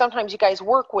sometimes you guys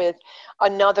work with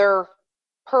another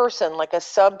person, like a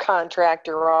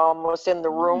subcontractor almost in the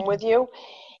room with you.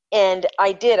 And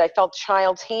I felt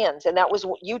child's hands. And that was,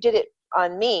 you did it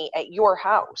on me at your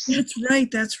house.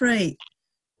 That's right.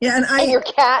 Yeah, and your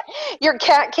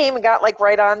cat came and got like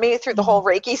right on me through the whole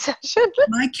Reiki session.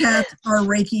 My cats are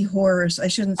Reiki horrors. I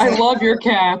shouldn't say. I love your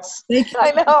cats.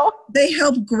 I know. They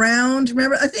help ground.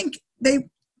 Remember, I think the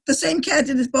same cat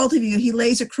did as both of you. He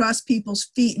lays across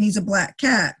people's feet, and he's a black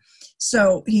cat.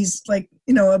 So he's like,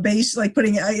 a base, like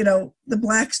putting, the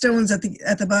black stones at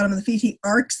the bottom of the feet. He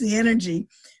arcs the energy.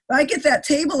 But I get that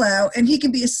table out, and he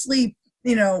can be asleep,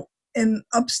 and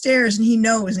upstairs, and he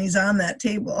knows, and he's on that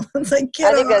table. It's like,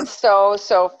 I think that's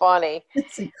so funny.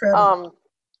 It's incredible.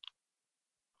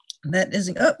 That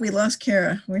isn't. Oh, we lost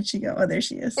Kara. Where'd she go? Oh, there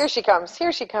she is. Here she comes.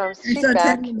 She's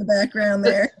back in the background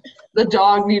there. The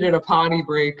dog needed a potty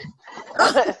break.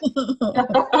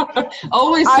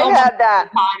 Always someone had that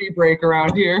potty break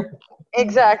around here.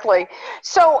 Exactly.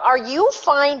 So, are you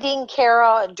finding,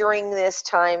 Kara, during this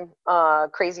time,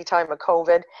 crazy time of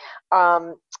COVID?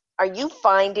 Are you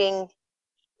finding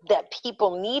that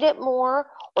people need it more,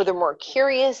 or they're more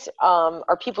curious?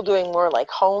 Are people doing more like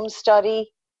home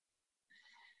study?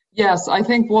 Yes, I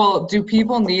think, do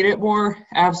people need it more?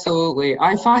 Absolutely.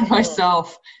 I find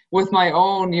myself with my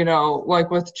own,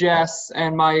 like with Jess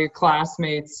and my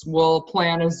classmates, we'll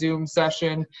plan a Zoom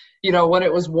session. When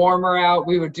it was warmer out,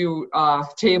 we would do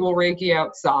table Reiki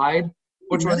outside,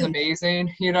 which was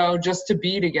amazing, just to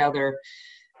be together.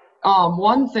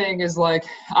 One thing is, like,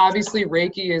 obviously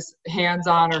Reiki is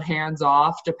hands-on or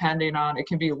hands-off, depending on, it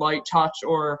can be light touch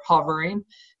or hovering,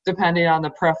 depending on the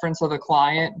preference of the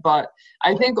client. But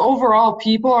I think overall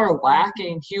people are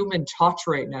lacking human touch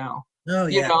right now. Oh,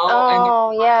 yeah.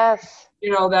 Yes.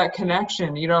 That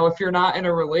connection, if you're not in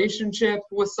a relationship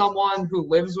with someone who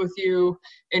lives with you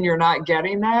and you're not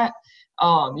getting that, a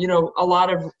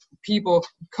lot of people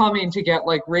coming to get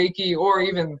like Reiki, or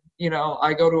even,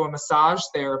 I go to a massage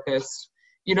therapist,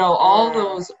 all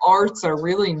those arts are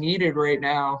really needed right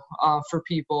now for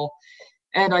people.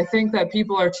 And I think that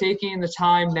people are taking the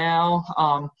time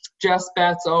now. Jess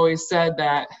Betts always said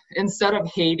that instead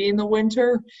of hating the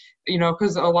winter,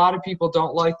 because a lot of people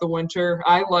don't like the winter.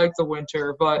 I like the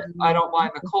winter, but I don't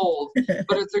mind the cold.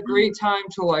 But it's a great time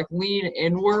to like lean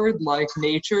inward like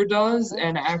nature does,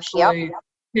 and actually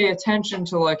pay attention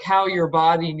to like how your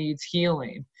body needs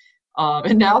healing.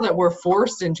 And now that we're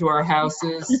forced into our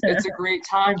houses, it's a great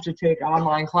time to take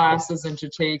online classes and to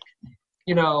take,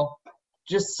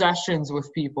 just sessions with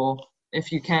people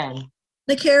if you can.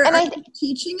 Kara, are you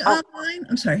teaching online?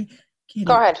 I'm sorry, Katie.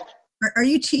 Go ahead. Are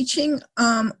you teaching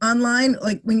online?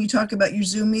 Like when you talk about your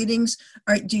Zoom meetings,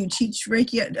 do you teach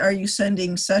Reiki? Are you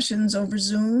sending sessions over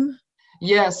Zoom?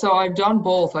 Yeah, so I've done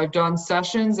both. I've done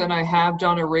sessions, and I have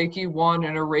done a Reiki 1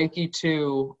 and a Reiki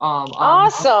 2.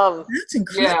 Awesome. That's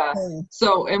incredible.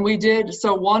 Yeah.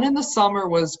 So one in the summer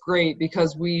was great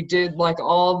because we did like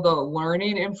all the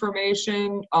learning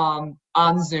information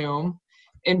on Zoom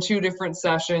in 2 different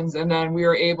sessions, and then we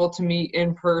were able to meet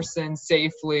in person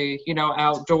safely,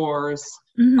 outdoors,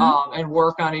 and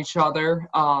work on each other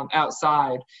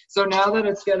outside. So now that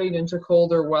it's getting into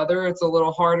colder weather, it's a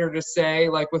little harder to say,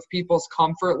 like, with people's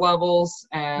comfort levels.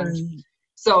 And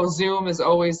So Zoom is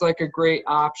always like a great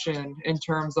option in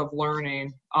terms of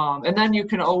learning. And then you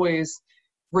can always,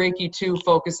 Reiki 2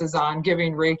 focuses on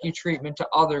giving Reiki treatment to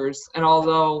others. And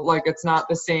although like it's not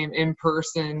the same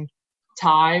in-person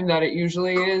time that it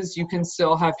usually is, you can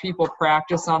still have people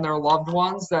practice on their loved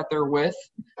ones that they're with.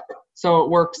 So it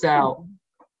works out.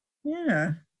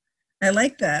 Yeah, I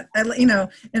like that. And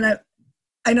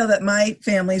I know that my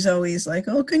family's always like,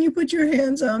 oh, can you put your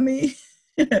hands on me?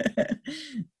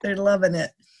 They're loving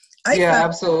it.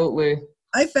 Absolutely.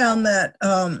 I found that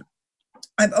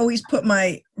I've always put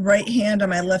my right hand on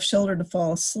my left shoulder to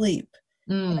fall asleep.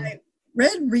 And I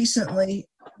read recently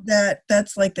that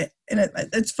that's like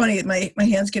it's funny, my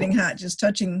hand's getting hot just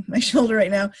touching my shoulder right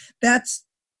now. That's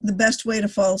the best way to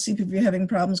fall asleep. If you're having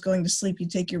problems going to sleep, you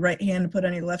take your right hand and put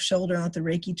on your left shoulder and let the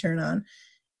Reiki turn on.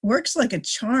 Works like a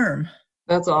charm.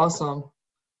 That's awesome.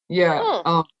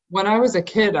 Yeah. When I was a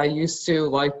kid, I used to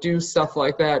like do stuff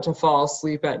like that to fall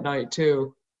asleep at night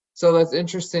too. So that's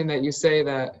interesting that you say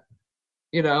that.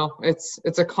 You know, it's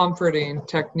a comforting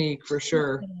technique for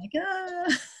sure.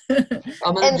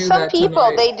 I'm gonna And do some that people,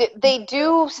 tonight. they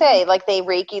do say, like, they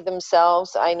Reiki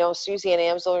themselves. I know Susie Ann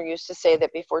Amsler used to say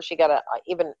that before she got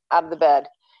even out of the bed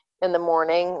in the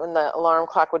morning when the alarm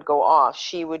clock would go off,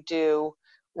 she would do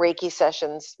Reiki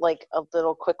sessions, like a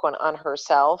little quick one on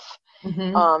herself.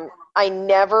 I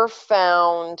never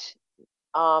found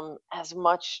as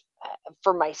much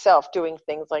for myself doing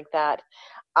things like that.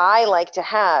 I like to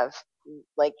have,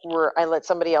 like, where I let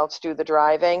somebody else do the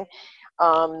driving,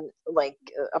 like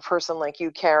a person like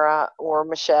you, Kara, or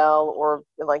Michelle, or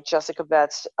like Jessica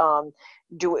Betts,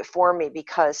 do it for me,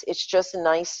 because it's just a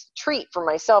nice treat for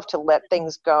myself to let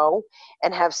things go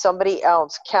and have somebody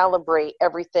else calibrate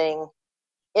everything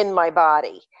in my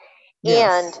body.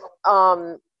 Yes.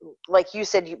 And like you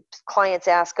said, clients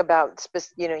ask about,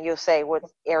 you'll say, what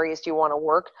areas do you want to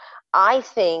work? I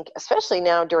think, especially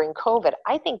now during COVID,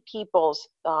 I think people's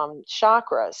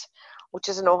chakras, which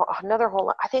is another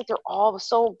whole, I think they're all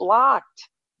so blocked.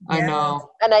 I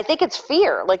know. And I think it's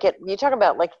fear. Like you talk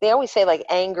about, like they always say, like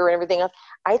anger and everything else.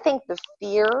 I think the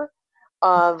fear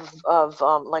of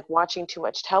like watching too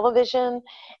much television,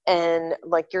 and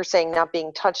like you're saying, not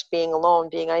being touched, being alone,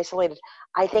 being isolated.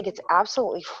 I think it's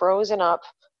absolutely frozen up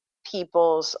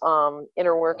people's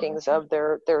inner workings of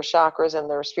their chakras and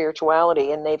their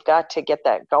spirituality, and they've got to get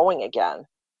that going again.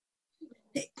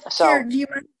 So Kara, do you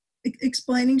mind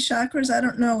explaining chakras? I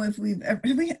don't know if have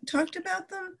we talked about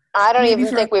them? I don't even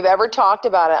think we've ever talked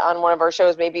about it on one of our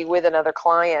shows, maybe with another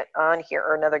client on here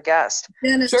or another guest.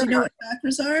 Dennis, do you know what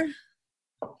chakras are?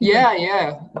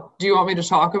 Yeah. Do you want me to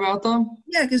talk about them?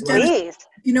 Yeah, because Dennis,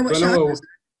 you know what chakras are?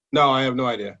 No, I have no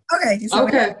idea. Okay. So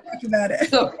okay. Talk about it.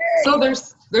 So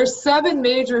there's 7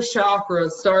 major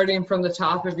chakras starting from the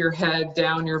top of your head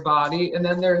down your body, and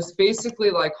then there's basically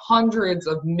like hundreds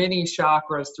of mini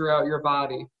chakras throughout your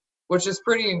body, which is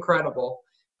pretty incredible.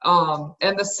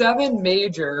 And the 7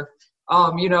 major,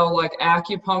 like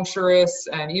acupuncturists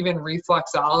and even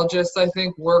reflexologists, I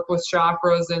think, work with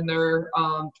chakras in their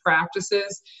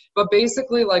practices. But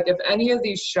basically, like, if any of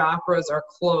these chakras are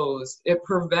closed, it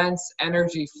prevents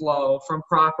energy flow from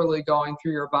properly going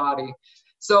through your body.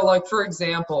 So, like, for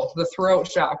example, the throat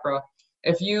chakra,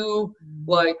 if you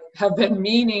like have been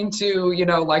meaning to,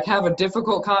 like have a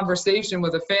difficult conversation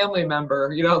with a family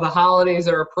member, the holidays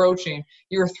are approaching,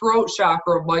 your throat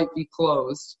chakra might be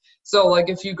closed. So like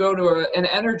if you go to an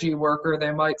energy worker,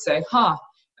 they might say,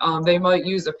 they might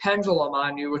use a pendulum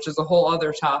on you, which is a whole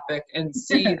other topic, and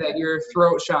see that your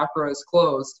throat chakra is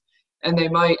closed. And they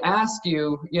might ask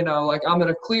you, like, I'm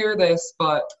going to clear this,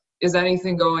 but is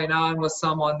anything going on with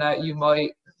someone that you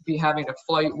might be having a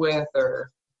fight with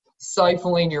or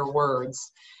stifling your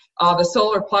words? The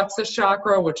solar plexus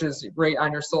chakra, which is right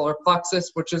on your solar plexus,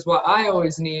 which is what I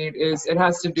always need, it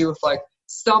has to do with like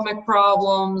stomach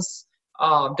problems,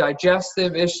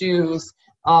 digestive issues,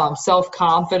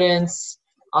 self-confidence,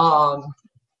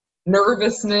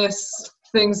 nervousness,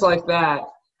 things like that.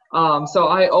 So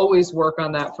I always work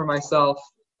on that for myself.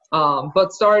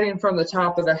 But starting from the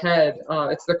top of the head,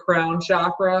 it's the crown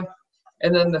chakra,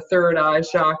 and then the third eye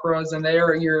chakras, and they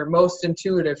are your most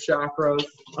intuitive chakras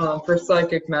for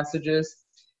psychic messages.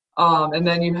 And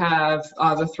then you have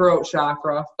the throat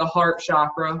chakra, the heart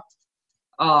chakra,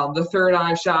 the third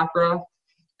eye chakra,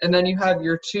 and then you have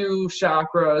your 2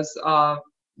 chakras,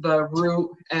 the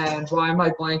root, and why am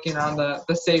I blanking on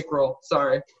the sacral?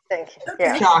 Sorry. Thank you.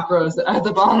 Okay. Chakras at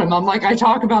the bottom. I'm like, I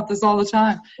talk about this all the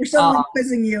time. We're suddenly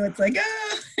quizzing you. It's like,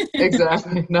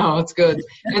 Exactly. No, it's good.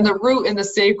 And the root and the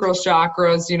sacral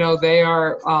chakras, they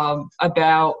are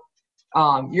about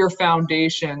your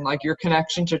foundation, like your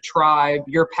connection to tribe,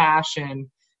 your passion,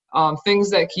 things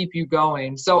that keep you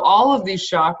going. So all of these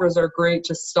chakras are great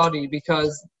to study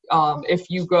because if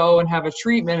you go and have a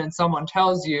treatment and someone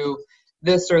tells you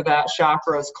this or that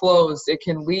chakra is closed, it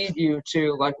can lead you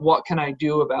to like, what can I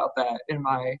do about that in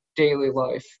my daily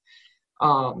life?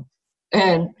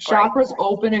 And chakras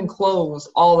open and close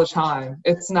all the time.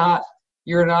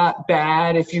 You're not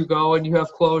bad if you go and you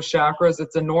have closed chakras.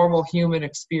 It's a normal human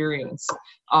experience.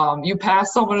 You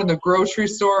pass someone in the grocery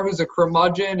store who's a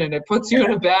curmudgeon and it puts you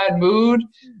in a bad mood.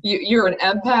 You're an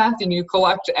empath and you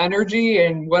collect energy,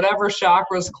 and whatever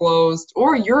chakra's closed,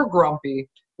 or you're grumpy.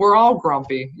 We're all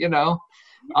grumpy, you know.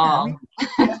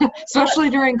 Especially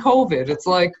during COVID. It's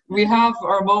like we have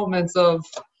our moments of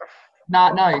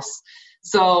not nice.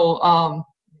 So,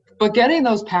 but getting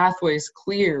those pathways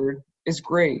cleared is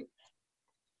great.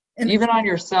 And even on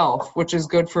yourself, which is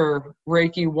good for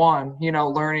Reiki 1, you know,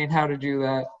 learning how to do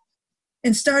that.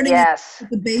 And starting yes. at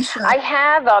the base chakra. I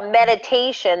have a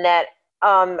meditation that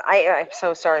I'm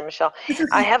so sorry, Michele.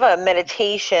 I have a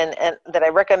meditation that I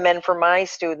recommend for my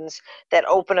students that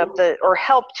open up or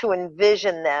help to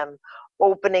envision them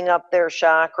opening up their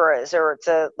chakras, or it's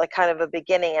a like kind of a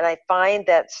beginning. And I find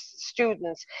that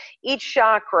students, each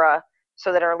chakra,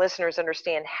 so that our listeners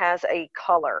understand, has a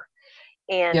color.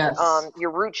 And yes.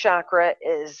 Your root chakra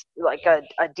is like a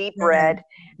deep red.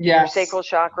 Yes. Your sacral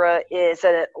chakra is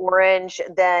an orange.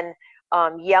 Then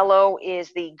yellow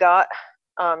is the gut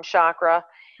chakra.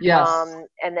 Yes.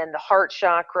 And then the heart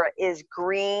chakra is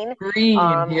green. Green,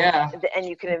 yeah. And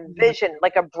you can envision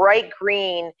like a bright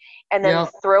green. And then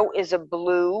the throat is a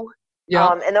blue.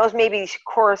 And those may be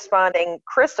corresponding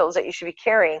crystals that you should be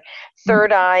carrying.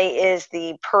 Third eye is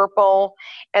the purple.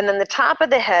 And then the top of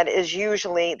the head is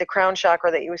usually, the crown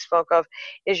chakra that you spoke of,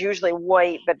 is usually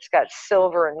white, but it's got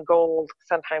silver and gold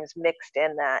sometimes mixed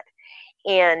in that.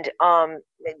 And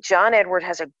John Edward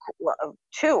has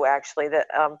two actually that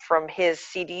from his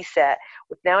CD set,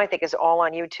 which now I think is all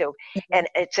on YouTube. And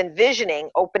it's envisioning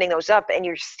opening those up, and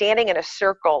you're standing in a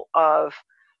circle of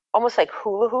almost like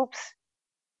hula hoops.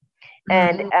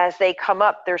 And as they come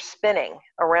up, they're spinning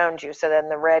around you. So then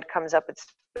the red comes up, it's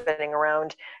spinning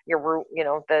around your root, you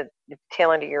know, the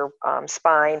tail end of your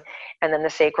spine, and then the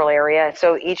sacral area.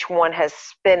 So each one has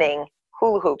spinning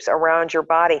hula hoops around your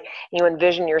body. You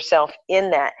envision yourself in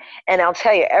that. And I'll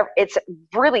tell you, it's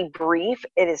really brief.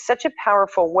 It is such a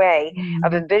powerful way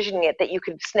of envisioning it that you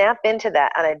can snap into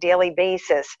that on a daily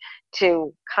basis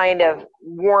to kind of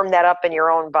warm that up in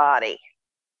your own body.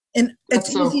 And that's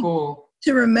it's so easy cool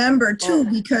to remember too,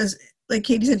 because like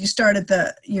Katie said, you start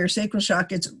at your sacral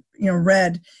chakra, it's, you know,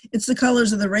 red. It's the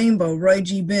colors of the rainbow, Roy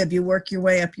G. Bibb. You work your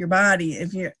way up your body.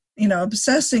 If you're, you know,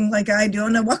 obsessing like I do,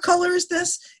 and what color is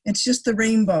this? It's just the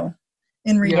rainbow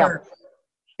in reverse.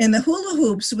 And the hula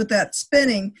hoops with that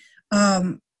spinning,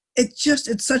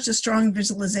 it's such a strong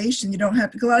visualization. You don't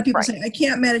have to, a lot of people say, I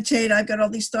can't meditate. I've got all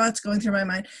these thoughts going through my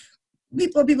mind.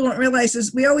 People don't realize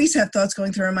is we always have thoughts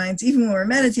going through our minds, even when we're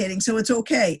meditating. So it's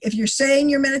okay. If you're saying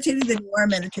you're meditating, then you are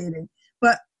meditating.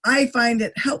 But I find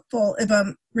it helpful if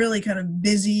I'm really kind of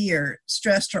busy or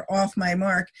stressed or off my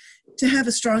mark to have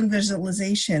a strong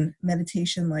visualization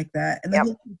meditation like that. And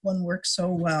the one works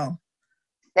so well.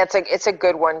 It's a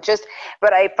good one.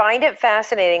 But I find it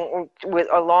fascinating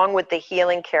along with the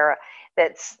healing, Kara,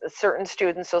 that certain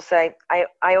students will say,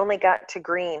 I only got to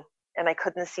green and I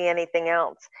couldn't see anything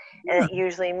else. And it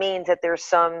usually means that there's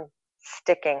some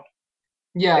sticking.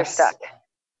 Yes. They're stuck.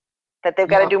 That they've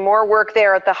got to do more work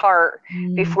there at the heart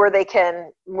before they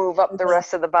can move up the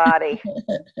rest of the body.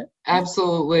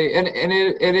 Absolutely. And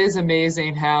it is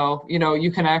amazing how, you know,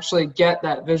 you can actually get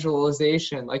that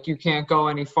visualization. Like you can't go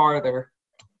any farther.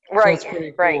 Right. So it's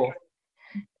pretty right. cool.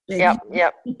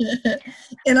 Yep.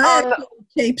 And I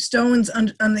tape stones on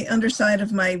the underside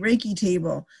of my Reiki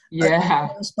table.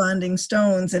 Corresponding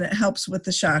stones, and it helps with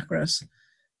the chakras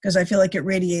because I feel like it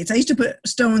radiates. I used to put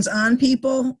stones on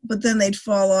people, but then they'd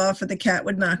fall off or the cat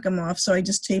would knock them off. So I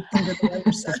just taped them to the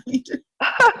other side.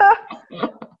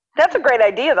 That's a great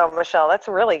idea though, Michele. That's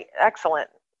really excellent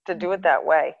to do it that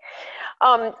way.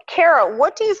 Kara,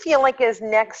 what do you feel like is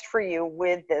next for you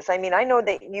with this? I mean, I know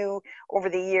that you, over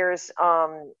the years,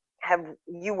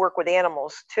 you work with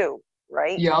animals too,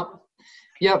 right?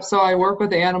 Yep. So I work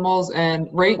with animals, and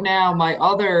right now my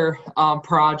other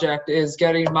project is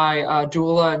getting my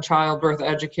doula and childbirth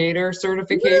educator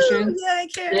certification. Woo, yeah, I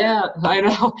can. Yeah, I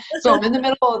know. So I'm in the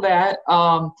middle of that.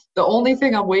 The only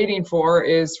thing I'm waiting for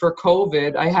is for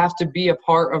COVID. I have to be a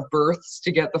part of births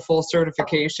to get the full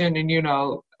certification. And, you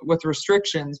know, with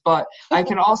restrictions, but I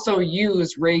can also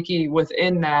use Reiki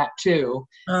within that too.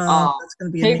 That's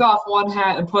going to be Take amazing. off one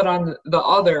hat and put on the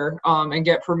other, and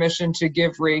get permission to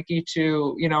give Reiki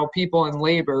to, people in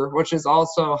labor, which is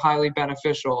also highly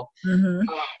beneficial. Mm-hmm.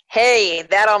 Hey,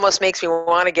 that almost makes me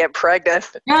want to get pregnant.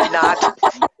 Not.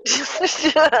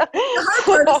 The hard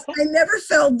part is I never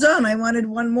felt done. I wanted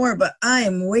one more, but I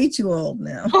am way too old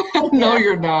now. No,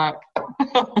 you're not.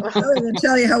 I'm going to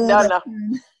tell you how old No, I no.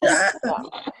 am.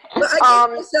 But I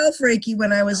gave myself Reiki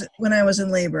when I was in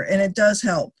labor, and it does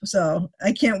help. So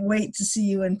I can't wait to see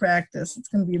you in practice. It's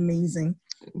going to be amazing.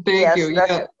 Thank you.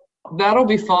 Yeah, that'll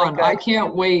be fun. Really I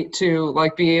can't wait to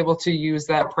be able to use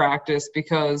that practice,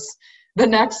 because the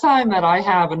next time that I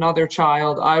have another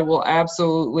child, I will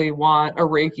absolutely want a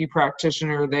Reiki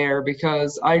practitioner there,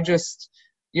 because I just,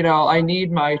 I need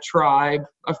my tribe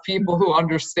of people who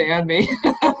understand me.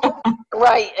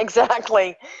 Right,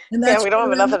 exactly. And Yeah, we don't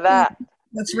have enough of that.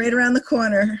 That's right around the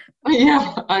corner.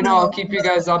 Yeah, I know. I'll keep you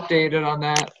guys updated on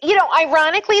that.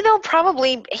 Ironically, though,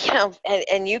 probably,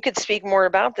 and you could speak more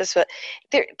about this, but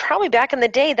probably back in the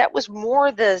day, that was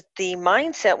more the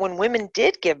mindset when women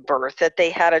did give birth, that they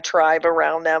had a tribe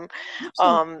around them,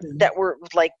 that were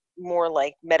more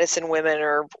like medicine women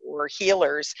or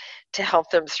healers to help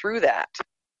them through that.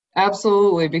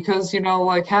 Absolutely, because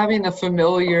having the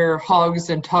familiar hugs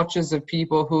and touches of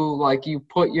people who you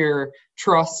put your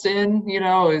trust in,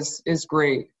 is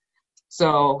great.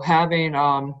 So having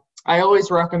I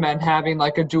always recommend having a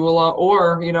doula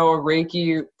or a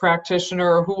Reiki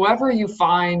practitioner, or whoever you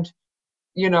find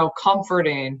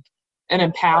comforting and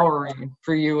empowering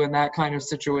for you in that kind of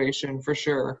situation, for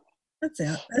sure. That's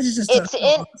it. That's just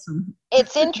awesome.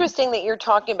 It's interesting that you're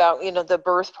talking about, the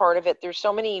birth part of it. There's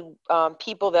so many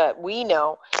people that we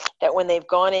know that when they've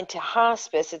gone into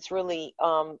hospice, it's really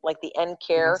like the end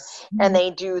care, Yes. and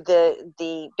they do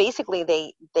basically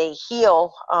they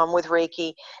heal with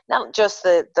Reiki, not just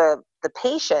the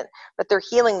patient, but they're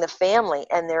healing the family,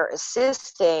 and they're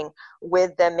assisting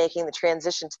with them making the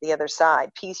transition to the other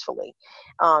side peacefully.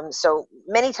 So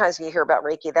many times when you hear about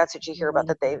Reiki, that's what you hear about,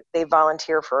 that they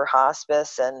volunteer for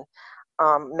hospice, and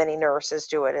many nurses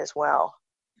do it as well.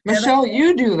 Michelle,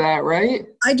 you do that, right?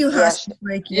 I do hospice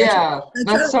Reiki. Yeah,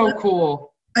 that's so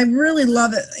cool. I really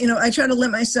love it. I try to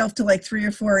limit myself to 3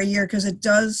 or 4 a year, because it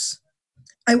does.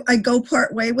 I go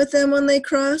part way with them when they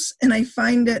cross, and I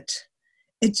find it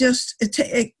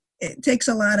takes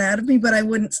a lot out of me, but I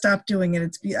wouldn't stop doing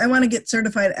it. I want to get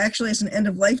certified actually as an end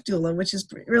of life doula, which is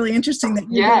really interesting that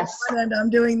you're doing one and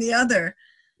I'm doing the other.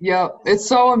 Yeah, it's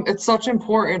such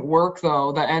important work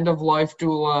though, the end of life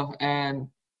doula and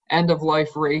end of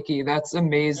life Reiki. That's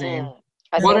amazing.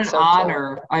 What an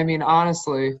honor. I mean,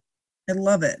 honestly. I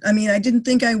love it. I mean, I didn't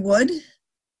think I would.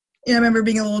 I remember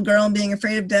being a little girl and being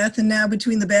afraid of death, and now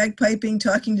between the bagpiping,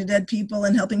 talking to dead people,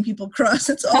 and helping people cross,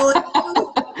 it's all I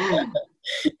do.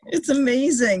 It's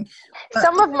amazing.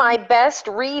 Some of my best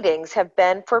readings have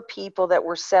been for people that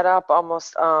were set up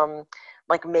almost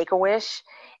like Make-A-Wish,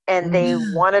 and they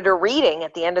wanted a reading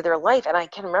at the end of their life. And I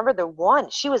can remember the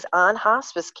one, she was on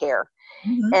hospice care,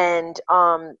 and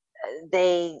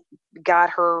they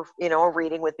got her, a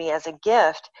reading with me as a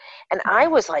gift. And I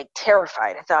was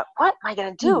terrified. I thought, what am I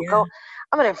going to do?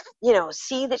 I'm going to,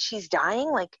 see that she's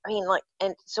dying.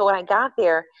 And so when I got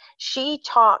there, she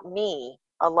taught me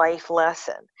a life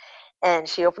lesson. And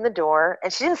she opened the door,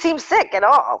 and she didn't seem sick at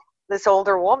all. This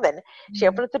older woman, she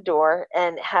opened up the door,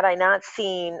 and had I not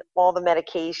seen all the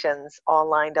medications all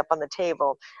lined up on the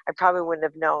table, I probably wouldn't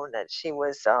have known that she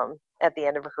was at the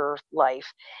end of her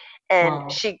life.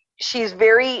 And she's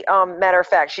very matter of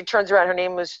fact. She turns around. Her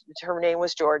name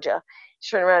was Georgia.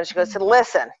 She turned around and she goes,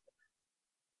 "Listen,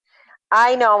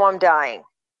 I know I'm dying."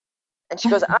 And she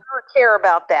goes, "I don't care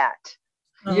about that.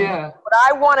 Yeah. What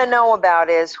I want to know about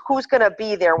is who's going to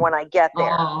be there when I get there."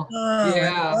 Yeah.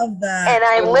 I love that. And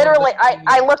I literally,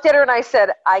 I looked at her and I said,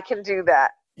 "I can do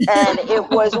that." And it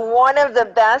was one of the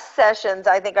best sessions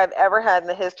I think I've ever had in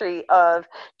the history of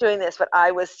doing this. But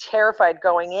I was terrified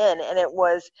going in, and it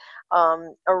was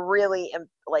a really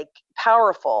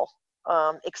powerful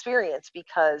experience,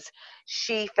 because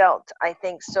she felt, I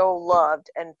think, so loved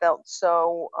and felt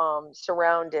so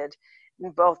surrounded,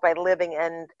 both by living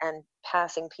and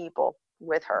passing people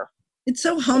with her. It's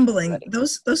so humbling.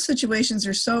 Those situations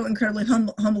are so incredibly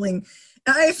humbling.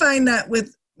 I find that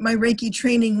with my Reiki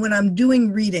training, when I'm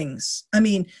doing readings, I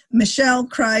mean, Michelle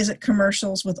cries at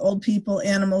commercials with old people,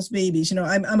 animals, babies.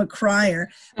 I'm a crier.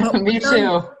 But Me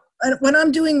too. When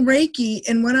I'm doing Reiki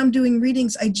and when I'm doing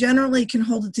readings, I generally can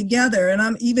hold it together. And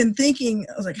I'm even thinking,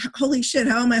 I was like, holy shit,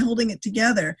 how am I holding it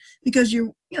together? Because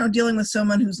you're, dealing with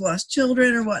someone who's lost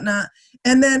children or whatnot.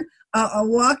 And then I'll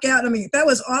walk out. I mean, that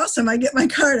was awesome. I get my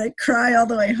card, I cry all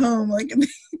the way home. Like,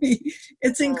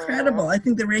 it's incredible. I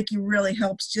think the Reiki really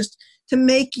helps just to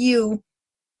make you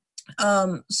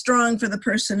strong for the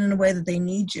person in a way that they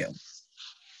need you.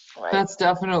 Right. That's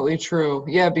definitely true.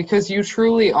 Yeah, because you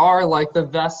truly are like the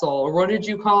vessel. Or what did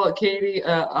you call it, Katie? You're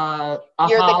hollow.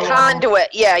 the conduit.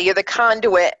 Yeah, you're the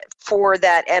conduit for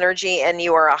that energy, and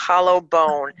you are a hollow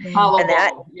bone. Hollow And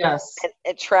that bone, yes.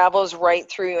 it travels right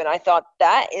through you. And I thought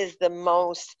that is the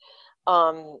most,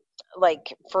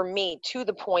 like for me, to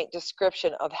the point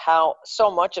description of how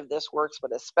so much of this works,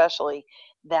 but especially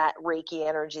that Reiki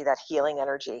energy, that healing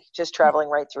energy, just traveling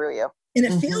right through you. And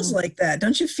it feels like that.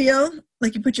 Don't you feel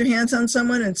like you put your hands on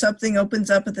someone and something opens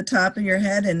up at the top of your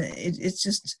head, and it's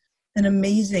just an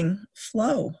amazing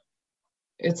flow.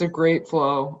 It's a great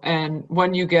flow. And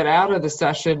when you get out of the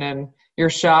session and your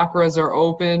chakras are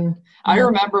open, I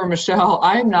remember, Michele,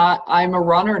 I'm a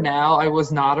runner now. I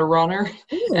was not a runner.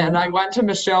 Ooh. And I went to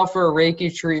Michele for a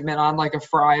Reiki treatment on like a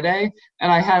Friday,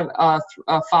 and I had a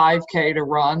 5K to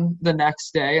run the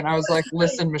next day. And I was like,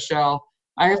 listen, Michele,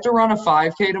 I have to run a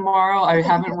 5K tomorrow. I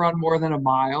haven't run more than a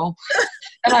mile.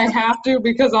 And I have to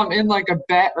because I'm in like a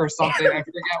bet or something. I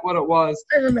forget what it was.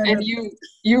 I remember. And you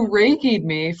Reiki'd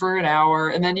me for an hour,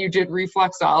 and then you did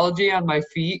reflexology on my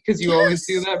feet because you always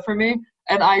do that for me.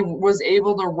 And I was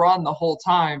able to run the whole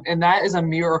time. And that is a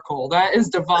miracle. That is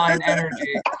divine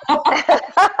energy.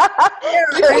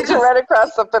 Carries you right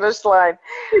across the finish line.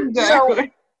 Exactly. So,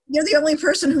 you're the only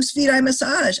person whose feet I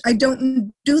massage. I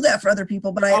don't do that for other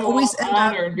people, but I always I'm end up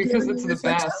honored because doing it's the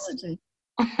best. reflexology.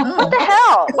 What the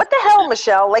hell? What the hell,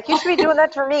 Michele? Like, you should be doing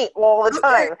that for me all the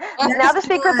time. Now the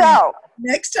secret's out.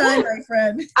 Next time, my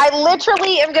friend. I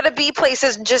literally am going to be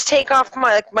places and just take off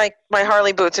my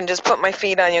Harley boots and just put my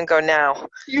feet on you and go, now.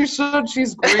 You should.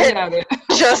 She's great at it.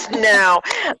 Just now.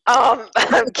 I'm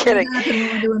kidding. When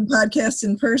we're doing podcasts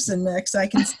in person next, I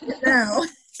can see it now.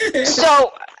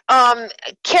 So,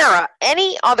 Kara,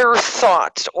 any other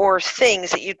thoughts or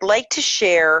things that you'd like to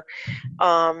share,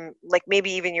 like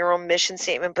maybe even your own mission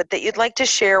statement, but that you'd like to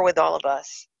share with all of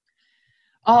us?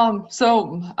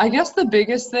 So I guess the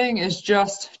biggest thing is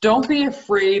just don't be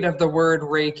afraid of the word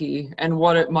Reiki and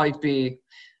what it might be.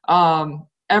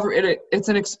 It's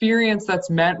an experience that's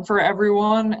meant for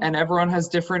everyone, and everyone has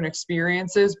different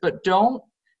experiences, but don't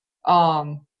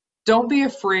be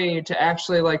afraid to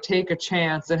actually like take a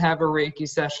chance and have a Reiki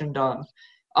session done.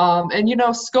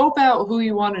 And, scope out who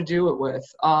you want to do it with.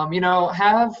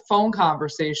 Have phone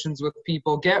conversations with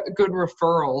people, get good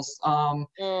referrals,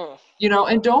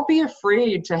 and don't be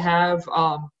afraid to have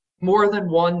more than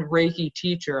one Reiki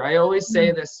teacher. I always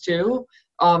say this too,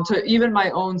 to even my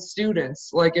own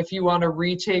students. Like, if you want to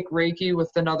retake Reiki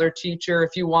with another teacher,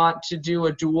 if you want to do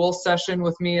a dual session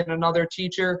with me and another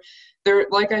teacher,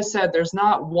 like I said, there's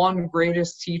not one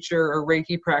greatest teacher or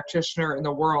Reiki practitioner in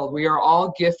the world. We are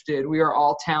all gifted. We are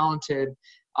all talented.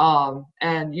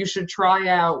 And you should try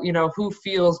out, who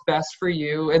feels best for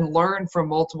you and learn from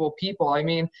multiple people. I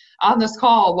mean, on this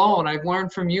call alone, I've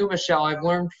learned from you, Michele. I've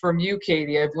learned from you,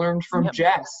 Katie. I've learned from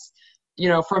Jess,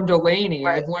 from Delaney.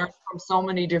 Right. I've learned from so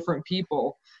many different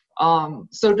people.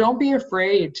 So don't be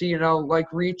afraid to,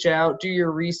 reach out, do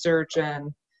your research,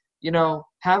 and,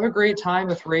 have a great time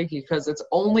with Reiki, because it's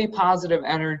only positive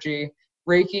energy.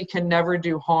 Reiki can never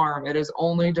do harm. It is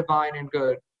only divine and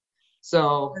good.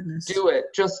 So do it.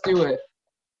 Just do it.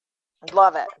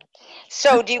 Love it.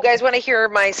 So do you guys want to hear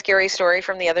my scary story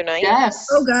from the other night? Yes.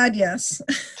 Oh, God, yes.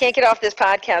 Can't get off this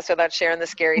podcast without sharing the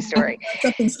scary story.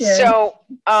 Something scary. So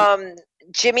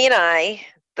Jimmy and I,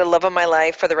 the love of my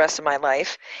life for the rest of my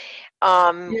life,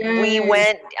 we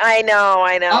went, I know,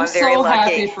 I'm very so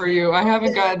lucky. Happy for you. I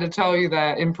haven't gotten to tell you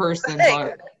that in person,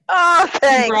 but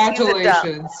thanks.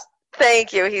 Congratulations.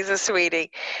 Thank you. He's a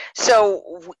sweetie.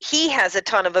 So he has a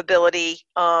ton of ability.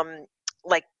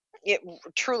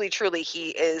 Truly, he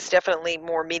is definitely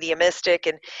more mediumistic,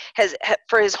 and has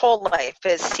for his whole life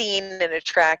has seen and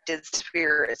attracted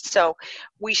spirits. So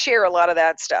we share a lot of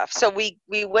that stuff. So we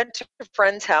went to a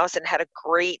friend's house and had a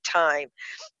great time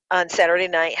on Saturday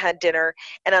night, had dinner,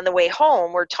 and on the way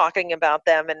home, we're talking about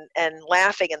them and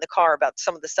laughing in the car about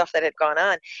some of the stuff that had gone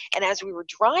on. And as we were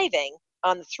driving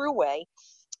on the thruway,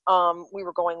 we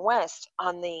were going west.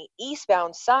 On the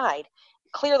eastbound side,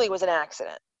 clearly was an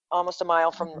accident, almost a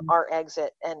mile from our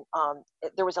exit. And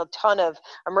there was a ton of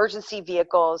emergency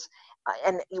vehicles,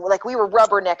 and we were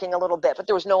rubbernecking a little bit, but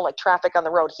there was no traffic on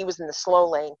the road. He was in the slow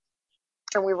lane,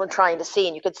 and we were trying to see,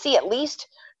 and you could see at least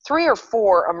 3 or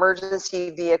 4 emergency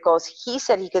vehicles. He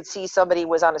said he could see somebody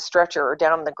was on a stretcher or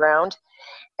down on the ground.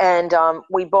 And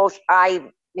we both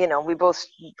obviously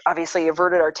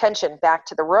averted our attention back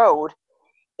to the road.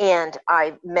 and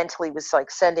I mentally was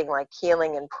like sending like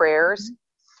healing and prayers.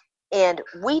 And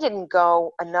we didn't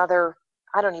go another,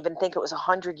 I don't even think it was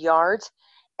 100 yards.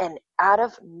 And out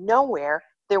of nowhere,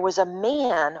 there was a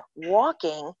man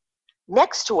walking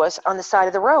next to us on the side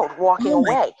of the road, walking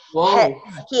away. And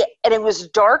it was a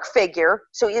dark figure.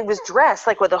 So it was dressed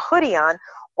like with a hoodie on,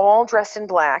 all dressed in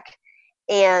black.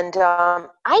 And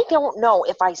I don't know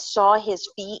if I saw his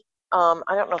feet. I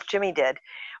don't know if Jimmy did,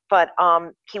 but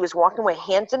he was walking away,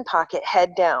 hands in pocket,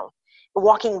 head down,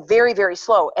 walking very, very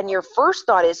slow. And your first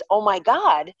thought is, oh my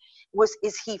God,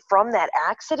 is he from that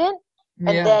accident?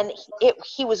 And then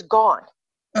he was gone.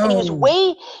 And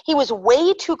he was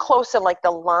way too close to like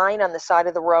the line on the side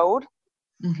of the road.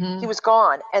 He was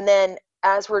gone. And then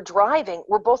as we're driving,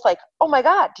 we're both like, oh my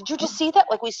God, did you just see that?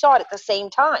 Like we saw it at the same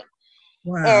time.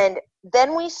 Wow. And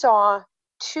then we saw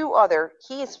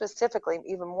he specifically,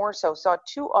 even more so, saw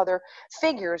two other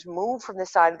figures move from the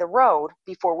side of the road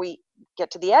before we get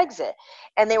to the exit.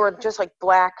 And they were just like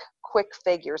black, quick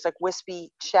figures, like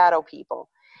wispy shadow people.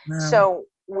 Wow. So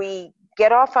we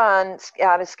get off out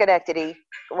of Schenectady,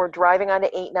 we're driving onto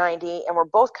 890, and we're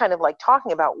both kind of like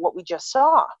talking about what we just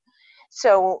saw.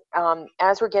 So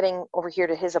as we're getting over here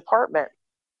to his apartment,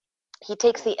 he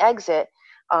takes the exit.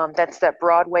 That's that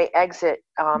Broadway exit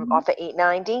off of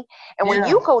 890. And when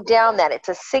you go down that, it's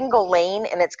a single lane,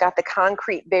 and it's got the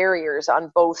concrete barriers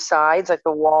on both sides, like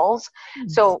the walls.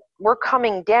 So we're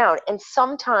coming down, and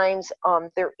sometimes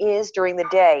there is during the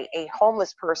day a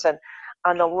homeless person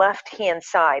on the left-hand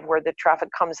side where the traffic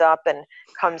comes up and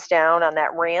comes down on that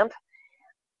ramp.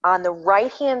 On the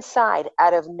right-hand side,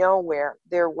 out of nowhere,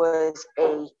 there was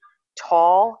a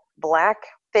tall black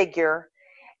figure,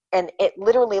 and it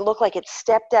literally looked like it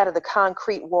stepped out of the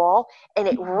concrete wall, and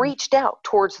it reached out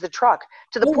towards the truck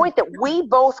to the point that we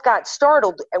both got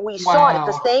startled, and we saw it at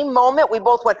the same moment. We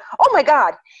both went, oh my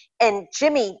God. And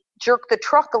Jimmy jerked the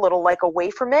truck a little like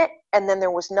away from it, and then there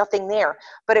was nothing there.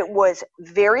 But it was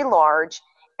very large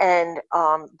and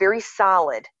very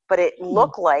solid, but it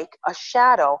looked like a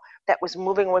shadow that was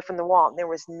moving away from the wall, and there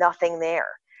was nothing there.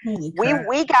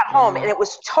 We got home, and it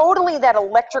was totally that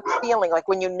electric feeling, like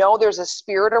when you know there's a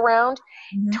spirit around,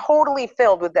 totally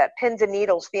filled with that pins and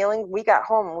needles feeling. We got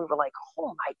home, and we were like,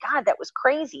 oh my God, that was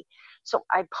crazy. So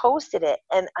I posted it,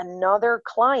 and another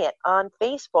client on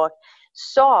Facebook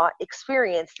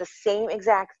experienced the same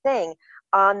exact thing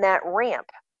on that ramp.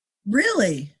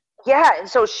 Really? Yeah. And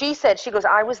so she goes,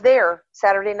 I was there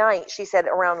Saturday night. She said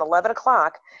around 11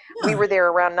 o'clock. We were there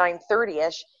around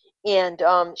 9:30ish. And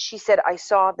she said, I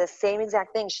saw the same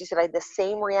exact thing. She said, I had the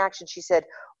same reaction. She said,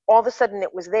 all of a sudden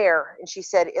it was there. And she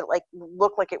said, it like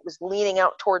looked like it was leaning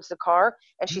out towards the car.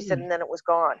 And she said, and then it was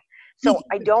gone. So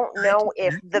I don't know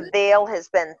if the veil has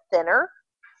been thinner,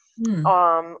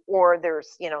 or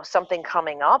there's, something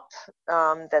coming up,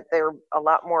 that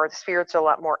the spirits are a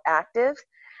lot more active.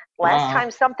 Last time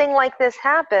something like this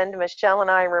happened, Michelle and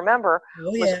I remember,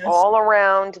 was all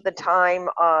around the time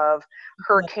of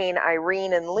Hurricane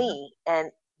Irene and Lee. And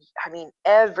I mean,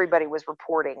 everybody was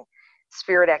reporting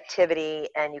spirit activity,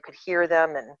 and you could hear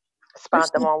them and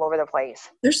spot them all over the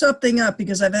place. There's something up,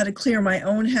 because I've had to clear my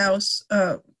own house.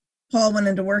 Paul went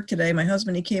into work today. My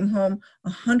husband, he came home,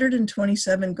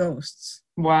 127 ghosts.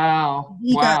 Wow.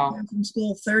 He got home from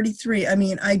school, 33. I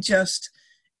mean,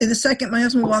 the second my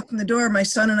husband walked in the door, my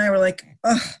son and I were like,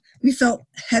 we felt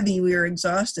heavy. We were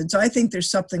exhausted. So I think there's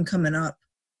something coming up.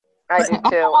 I do too. I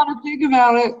don't want to think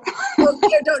about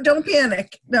it. Don't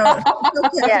panic. No.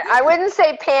 Okay. Yeah, I wouldn't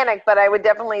say panic, but I would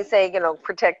definitely say,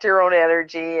 protect your own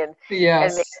energy and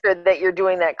make sure that you're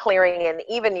doing that clearing. And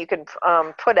even you can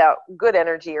put out good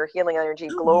energy or healing energy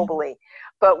globally.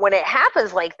 But when it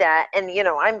happens like that, and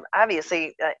I'm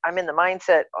in the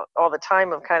mindset all the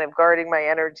time of kind of guarding my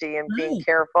energy and being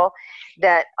careful,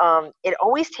 that it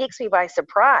always takes me by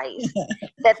surprise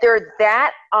that they're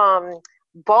that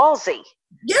ballsy.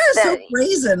 Yes, so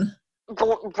brazen,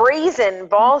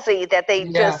 ballsy, that they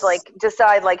just like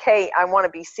decide like, hey, I want to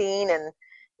be seen, and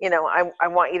I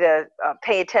want you to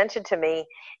pay attention to me,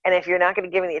 and if you're not going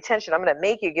to give me the attention, I'm going to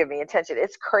make you give me attention.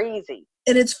 It's crazy.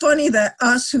 And it's funny that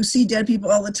us who see dead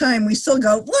people all the time, we still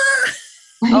go, wah!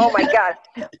 Oh my God.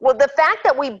 Well, the fact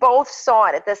that we both saw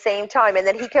it at the same time, and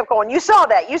then he kept going, you saw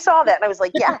that, and I was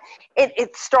like, yeah.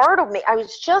 It startled me. I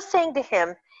was just saying to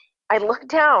him, I looked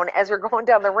down as we're going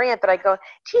down the ramp, and I go,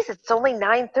 geez, it's only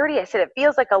 9:30. I said, it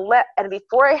feels like and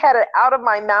before I had it out of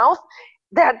my mouth,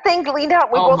 that thing leaned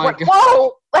out. We both went,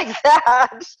 whoa, like that.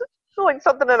 Like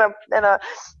something in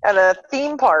a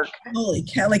theme park. Holy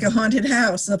cow, like a haunted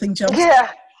house. Nothing jumps.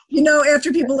 Yeah.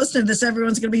 After people listen to this,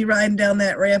 everyone's going to be riding down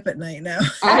that ramp at night now.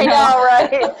 I know,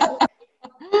 right?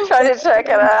 Try to check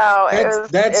it out.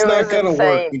 That's it not was going to insane.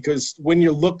 work because when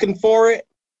you're looking for it,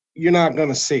 you're not going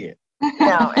to see it.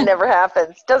 No, it never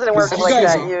happens. Doesn't work like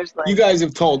that usually. You guys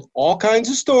have told all kinds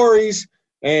of stories,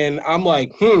 and I'm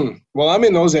like, well, I'm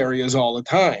in those areas all the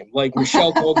time. Like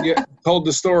Michelle told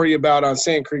the story about on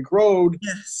Sand Creek Road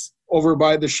over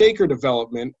by the Shaker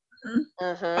development.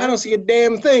 Mm-hmm. I don't see a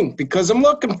damn thing because I'm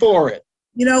looking for it.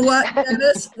 You know what,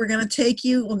 Dennis? We're going to take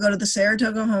you. We'll go to the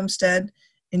Saratoga Homestead,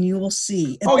 and you will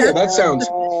see. Yeah, that sounds.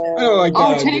 I don't like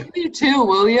that. Oh, take me too,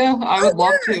 will you? I would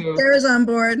love to. Sarah's on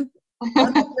board.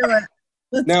 Let's do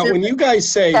it. Now, when you guys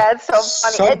say that's so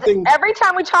funny, every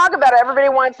time we talk about it, everybody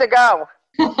wants to go.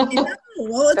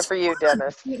 Well, except for you,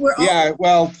 Dennis. Yeah,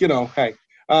 well, hey,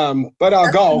 but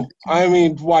I'll go. I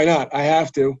mean, why not? I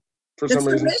have to for some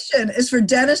reason. The mission is for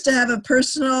Dennis to have a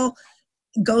personal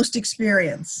ghost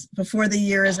experience before the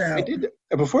year is out. I did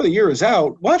before the year is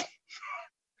out. What?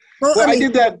 Well, I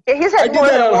did that. He's had more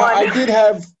than one. I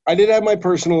did have my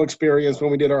personal experience when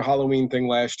we did our Halloween thing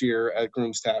last year at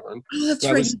Groom's Tavern. Oh, that's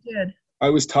right, you did. I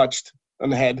was touched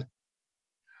on the head.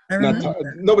 I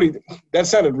remember. Nobody. That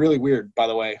sounded really weird, by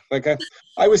the way. Like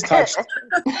I was touched.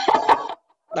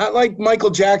 Not like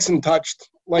Michael Jackson touched.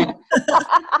 Like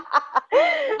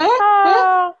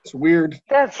it's weird.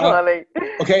 That's funny.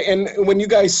 Okay, and when you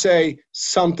guys say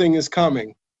something is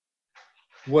coming,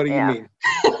 what do you mean?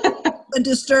 A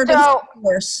disturbance, of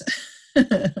course.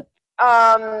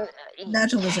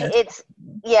 Natural disaster.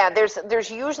 There's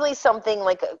usually something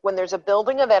like when there's a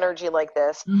building of energy like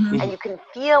this, and you can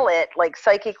feel it like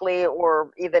psychically,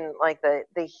 or even like the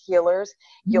healers,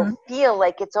 you'll feel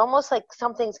like it's almost like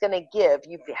something's going to give.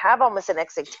 You have almost an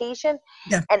expectation,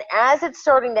 and as it's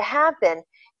starting to happen,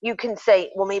 you can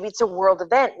say, well, maybe it's a world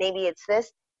event, maybe it's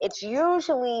this. It's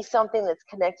usually something that's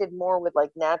connected more with like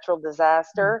natural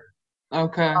disaster.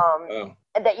 Okay.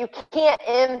 And that you can't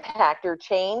impact or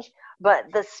change, but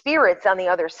the spirits on the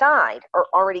other side are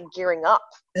already gearing up.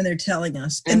 And they're telling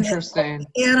us. Interesting. And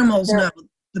the animals know.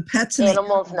 The pets and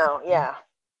animals know, yeah.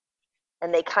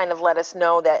 And they kind of let us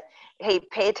know that, hey,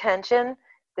 pay attention.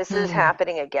 This is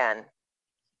happening again.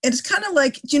 It's kind of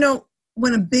like,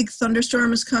 when a big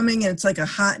thunderstorm is coming and it's like a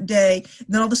hot day,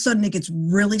 then all of a sudden it gets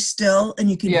really still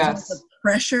and you can feel the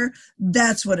pressure.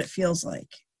 That's what it feels like.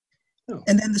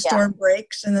 And then the storm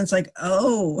breaks, and then it's like,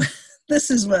 oh,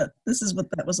 this is what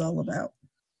that was all about.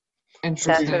 That's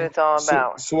what it's all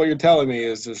about. So what you're telling me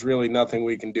is there's really nothing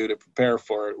we can do to prepare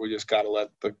for it. We just got to let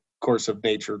the course of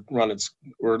nature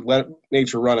let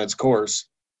nature run its course.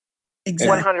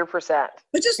 Exactly. 100%.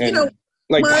 But just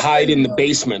like hide in the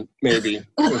basement maybe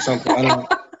or something. I don't know.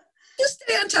 Just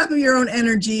stay on top of your own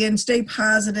energy and stay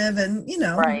positive, and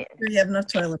right. Make sure you have enough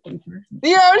toilet paper.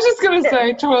 Yeah, I was just gonna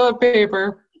say toilet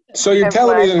paper. So you're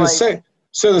telling me that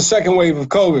the second wave of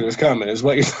COVID is coming, is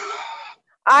what you're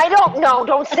I don't know.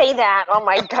 Don't say that. Oh,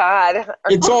 my God.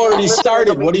 It's already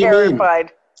started. What do you mean?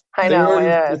 I know.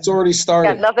 It's already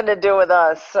started. Got nothing to do with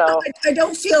us. So I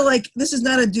don't feel like this is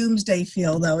not a doomsday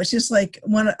feel, though. It's just like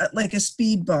a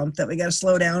speed bump that we got to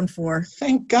slow down for.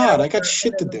 Thank God. I got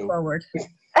shit to do. Forward.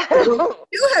 The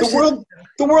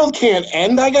world can't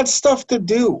end. I got stuff to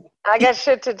do. I got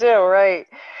shit to do, right?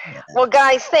 Yeah. Well,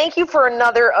 guys, thank you for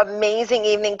another amazing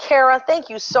evening. Kara, thank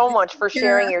you so much for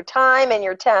sharing your time and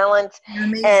your talents.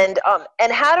 And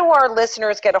how do our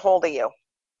listeners get a hold of you?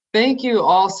 Thank you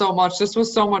all so much. This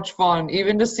was so much fun.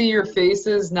 Even to see your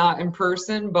faces, not in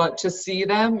person, but to see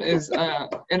them is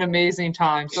an amazing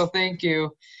time. So thank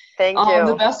you. Thank you.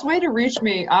 The best way to reach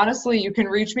me, honestly, you can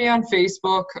reach me on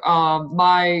Facebook.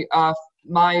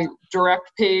 My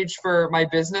direct page for my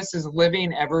business is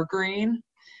Living Evergreen.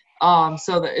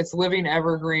 So that it's Living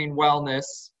Evergreen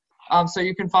Wellness. So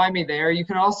you can find me there. You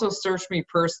can also search me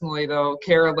personally, though,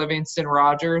 Kara Livingston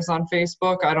Rogers on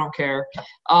Facebook. I don't care.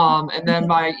 And then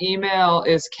my email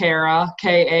is Kara,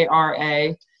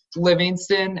 Kara,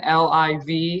 Livingston, Livingston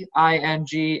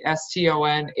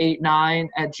 89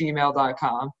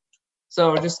 @gmail.com.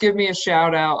 So just give me a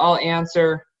shout out. I'll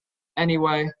answer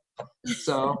anyway.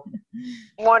 So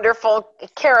wonderful.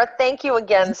 Kara, thank you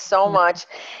again so much.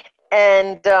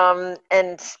 And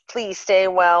please stay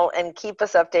well and keep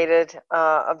us updated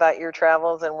about your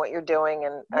travels and what you're doing,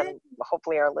 and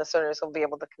hopefully our listeners will be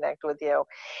able to connect with you.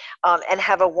 And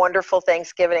have a wonderful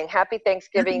Thanksgiving. Happy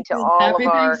Thanksgiving to all of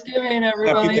our Thanksgiving,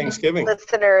 everybody. Happy Thanksgiving.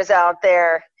 Listeners out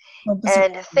there.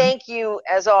 And thank you,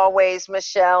 as always,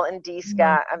 Michele and D.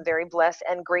 Scott. I'm very blessed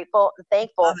and grateful and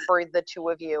thankful for the two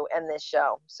of you and this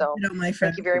show. So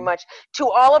thank you very much. To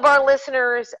all of our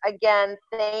listeners, again,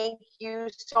 thank you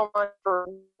so much for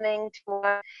listening to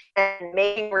us and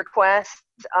making requests,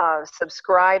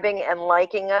 subscribing and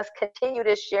liking us. Continue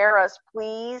to share us,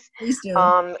 please. Please do.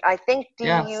 I think,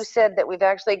 Dee, you said that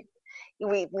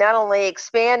we've not only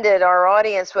expanded our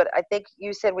audience, but I think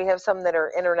you said we have some that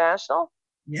are international.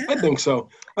 Yeah, I think so.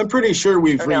 I'm pretty sure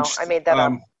we've reached. No, I made that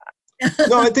up.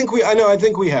 No, I think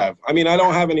we have. I mean, I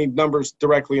don't have any numbers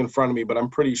directly in front of me, but I'm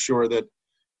pretty sure that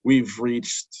we've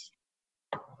reached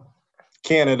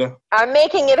Canada. I'm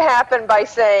making it happen by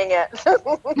saying it.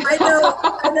 I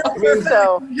know.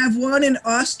 So we have one in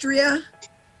Austria,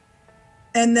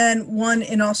 and then one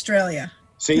in Australia.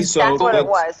 See, so that's what it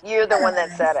was. You're the one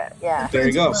that said it. Yeah. There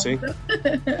you go. See.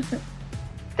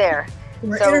 There.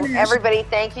 So everybody,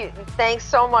 thank you. Thanks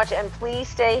so much, and please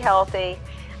stay healthy.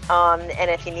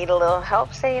 And if you need a little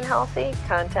help staying healthy,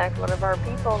 contact one of our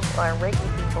people, our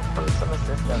Reiki people, for some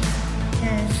assistance.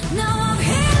 Now I'm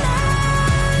here.